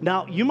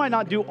 Now, you might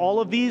not do all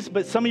of these,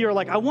 but some of you are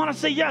like, I want to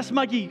say yes,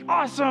 Mikey.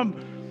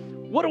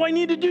 Awesome. What do I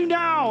need to do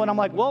now? And I'm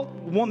like, well,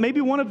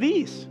 maybe one of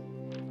these.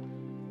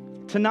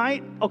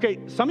 Tonight, okay,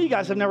 some of you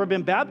guys have never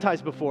been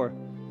baptized before.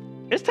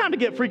 It's time to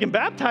get freaking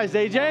baptized,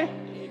 AJ.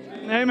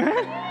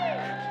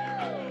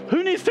 Amen.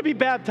 Who needs to be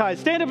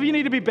baptized? Stand up if you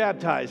need to be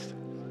baptized.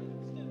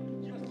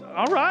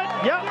 All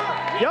right.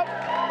 Yep.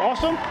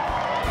 Awesome.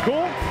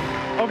 Cool.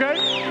 Okay.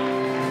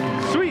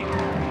 Sweet.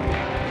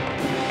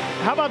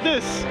 How about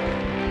this?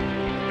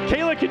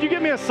 Kayla, could you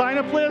give me a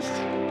sign-up list?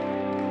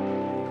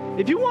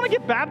 If you want to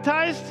get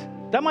baptized,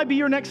 that might be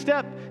your next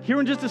step. Here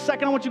in just a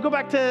second, I want you to go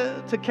back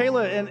to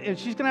Kayla, and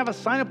she's going to have a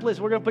sign-up list.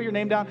 We're going to put your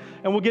name down,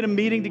 and we'll get a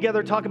meeting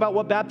together, talk about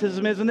what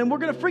baptism is, and then we're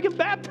going to freaking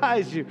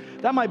baptize you.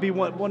 That might be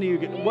what some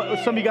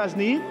of you guys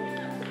need.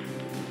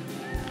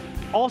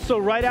 Also,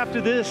 right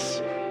after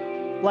this,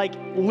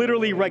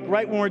 literally right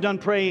when we're done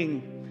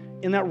praying,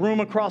 in that room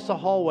across the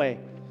hallway,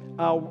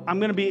 I'm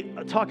going to be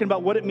talking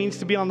about what it means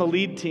to be on the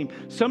lead team.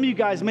 Some of you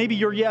guys, maybe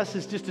your yes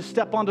is just to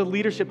step onto the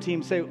leadership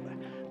team. Say,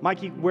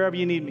 Mikey, wherever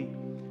you need me.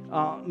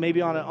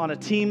 Maybe on a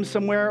team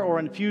somewhere or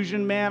in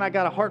Fusion, man, I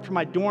got a heart for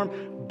my dorm.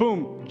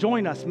 Boom,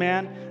 join us,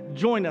 man.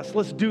 Join us.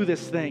 Let's do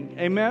this thing.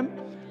 Amen?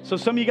 So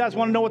some of you guys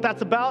want to know what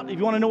that's about. If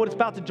you want to know what it's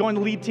about to join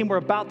the lead team, we're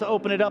about to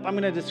open it up. I'm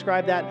going to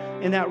describe that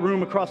in that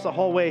room across the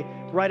hallway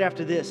right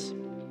after this.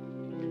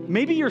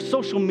 Maybe your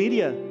social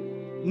media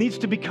needs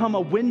to become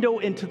a window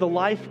into the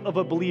life of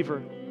a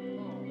believer.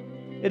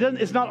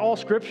 It's not all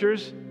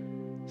scriptures.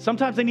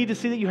 Sometimes they need to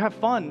see that you have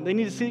fun. They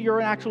need to see that you're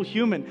an actual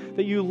human,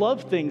 that you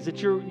love things,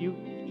 that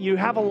you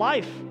have a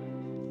life,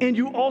 and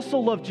you also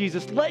love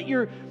Jesus.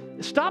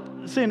 Stop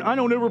saying, I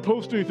don't never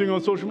post anything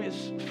on social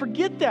media.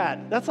 Forget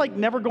that. That's like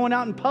never going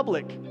out in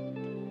public.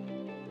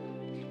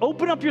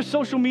 Open up your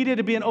social media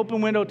to be an open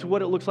window to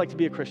what it looks like to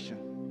be a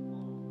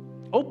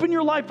Christian. Open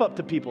your life up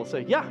to people.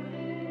 Say, yeah,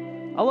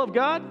 I love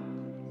God.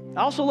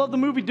 I also love the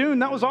movie Dune.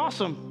 That was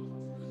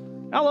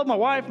awesome. I love my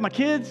wife, my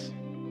kids.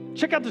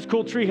 Check out this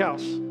cool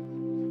treehouse.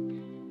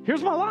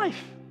 Here's my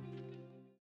life.